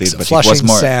play with it, but it was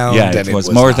more sound. Yeah, it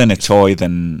was more than a toy.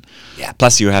 Than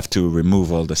plus you have to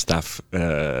remove all the stuff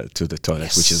to the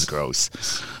toilet, which is gross.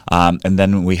 And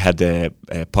then we had the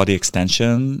potty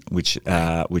extension, which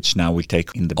now we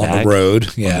take in the bag on the road,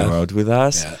 on the road with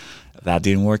us. Yeah. That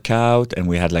didn't work out, and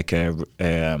we had like a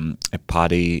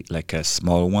potty, like a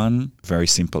small one, very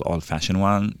simple, old-fashioned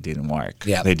one. Didn't work.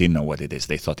 Yep. They didn't know what it is.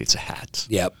 They thought it's a hat.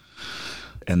 Yep.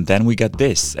 And then we got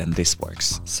this, and this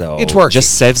works. So It's working.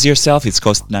 just saves yourself. It's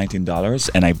cost $19,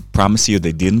 and I promise you,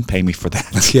 they didn't pay me for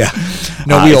that. Yeah.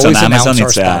 No, we it's always on announce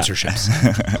Amazon. our It's sponsorships.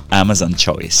 Amazon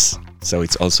choice. So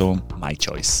it's also my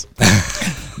choice.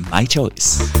 My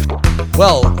choice.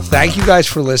 Well, thank you guys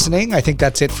for listening. I think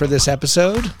that's it for this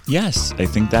episode. Yes, I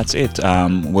think that's it.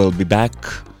 We'll be back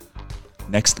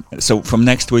from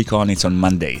next week on. It's on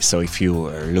Monday. So if you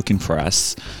are looking for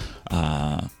us,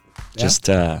 just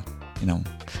a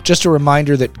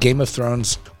reminder that Game of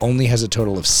Thrones only has a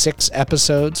total of 6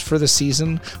 episodes for the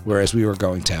season, whereas we were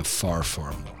going to have far,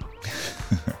 far more.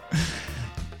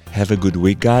 Have a good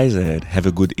week, guys, and have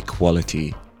a good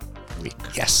equality week.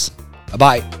 Yes.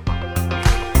 Bye-bye.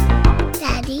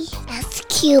 Daddy, that's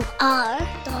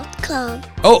QR.com.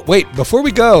 Oh, wait. Before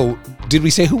we go, did we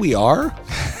say who we are?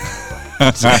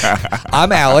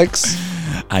 I'm Alex.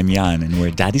 I'm Jan, and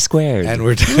we're Daddy Squared. And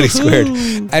we're Daddy Squared.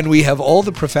 And we have all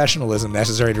the professionalism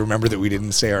necessary to remember that we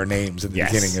didn't say our names at the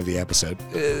beginning of the episode.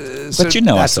 But you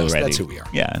know us that's already. That's who we are.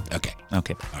 Yeah. Okay.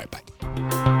 Okay. All right, bye.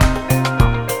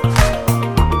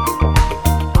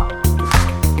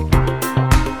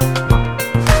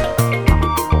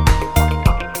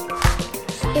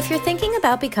 If you're thinking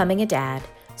about becoming a dad,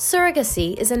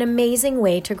 surrogacy is an amazing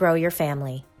way to grow your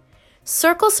family.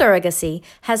 Circle Surrogacy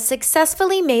has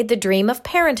successfully made the dream of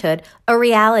parenthood a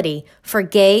reality for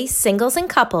gay singles and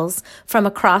couples from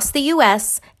across the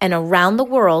U.S. and around the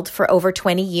world for over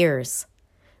 20 years.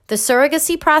 The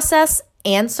surrogacy process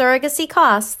and surrogacy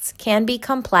costs can be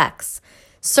complex.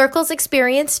 Circle's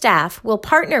experienced staff will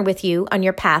partner with you on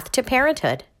your path to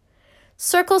parenthood.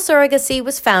 Circle Surrogacy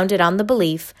was founded on the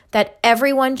belief that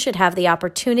everyone should have the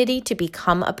opportunity to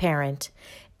become a parent,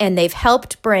 and they've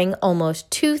helped bring almost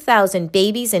 2,000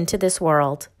 babies into this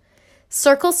world.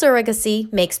 Circle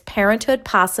Surrogacy makes parenthood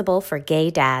possible for gay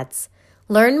dads.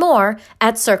 Learn more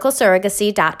at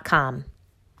circlesurrogacy.com.